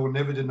 Jesus, I will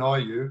never deny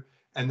you.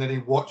 And then he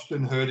watched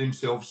and heard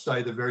himself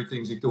say the very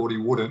things he thought he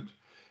wouldn't.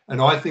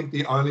 And I think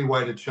the only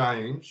way to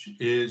change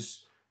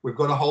is we've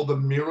got to hold the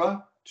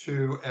mirror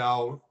to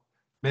our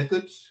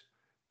methods,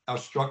 our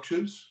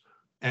structures,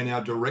 and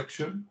our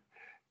direction,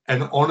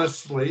 and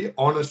honestly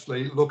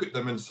look at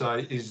them and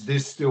say, is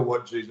this still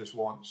what Jesus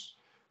wants?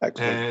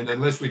 Excellent. And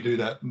unless we do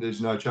that,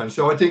 there's no change.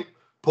 So I think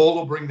Paul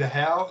will bring the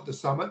how at the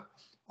summit.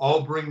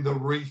 I'll bring the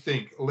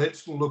rethink.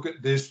 Let's look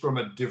at this from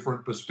a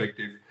different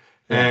perspective.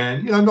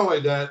 And, not only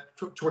that,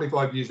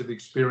 25 years of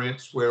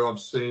experience where I've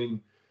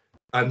seen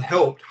and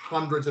helped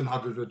hundreds and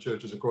hundreds of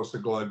churches across the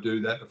globe do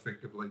that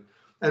effectively,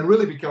 and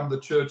really become the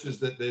churches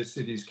that their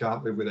cities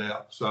can't live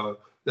without. So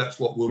that's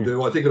what we'll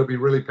do. I think it'll be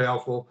really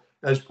powerful.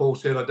 As Paul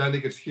said, I don't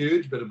think it's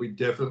huge, but it'll be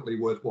definitely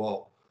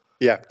worthwhile.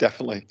 Yeah,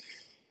 definitely.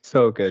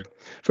 So good.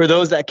 For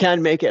those that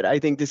can make it, I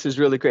think this is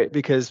really great,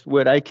 because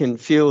what I can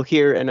feel,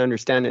 hear, and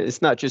understand,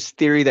 it's not just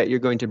theory that you're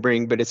going to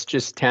bring, but it's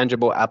just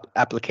tangible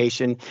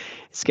application.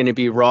 It's going to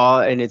be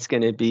raw, and it's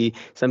going to be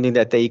something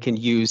that they can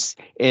use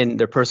in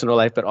their personal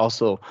life, but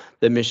also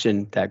the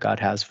mission that God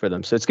has for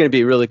them. So it's going to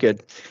be really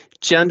good.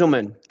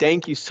 Gentlemen,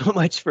 thank you so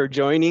much for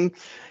joining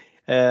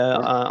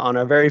on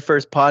our very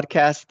first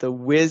podcast. The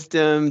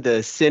wisdom,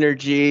 the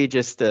synergy,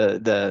 just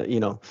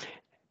the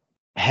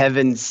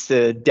heaven's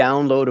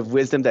download of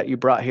wisdom that you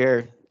brought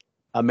here.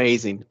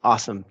 Amazing.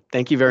 Awesome.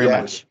 Thank you very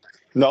much.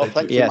 No,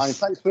 thank you, man.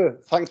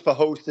 Thanks for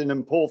hosting,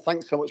 and Paul,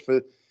 thanks so much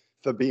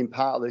for being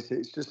part of this.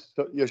 It's just,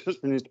 you're such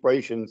an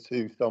inspiration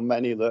to so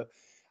many that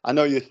I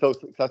know you're so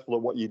successful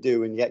at what you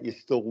do, and yet you're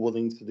still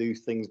willing to do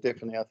things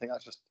differently. I think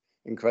that's just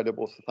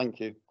incredible. So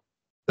thank you.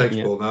 Thanks,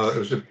 Paul. No, it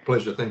was a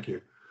pleasure. Thank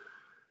you.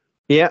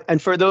 Yeah,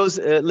 and for those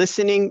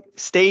listening,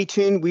 stay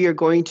tuned. We are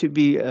going to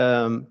be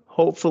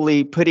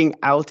hopefully putting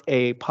out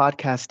a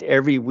podcast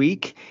every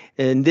week.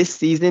 And this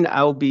season,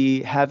 I'll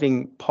be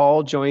having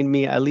Paul join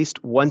me at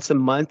least once a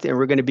month, and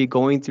we're going to be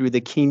going through the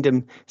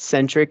kingdom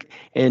centric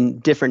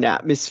and different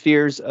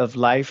atmospheres of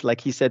life, like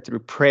he said, through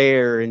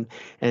prayer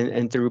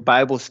and through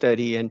Bible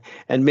study and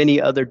many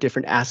other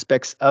different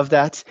aspects of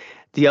that.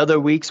 The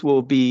other weeks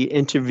we'll be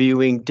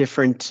interviewing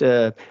different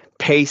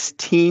PACE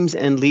teams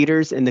and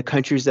leaders in the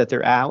countries that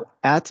they're out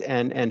at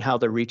and how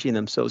they're reaching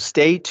them. So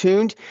stay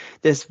tuned.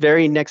 This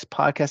very next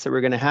podcast that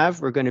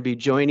we're going to be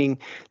joining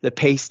the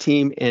PACE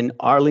team in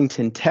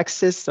Arlington,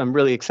 Texas. I'm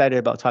really excited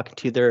about talking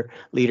to their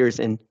leaders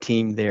and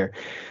team there.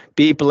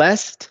 Be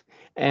blessed,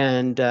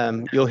 and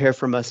you'll hear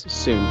from us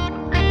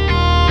soon.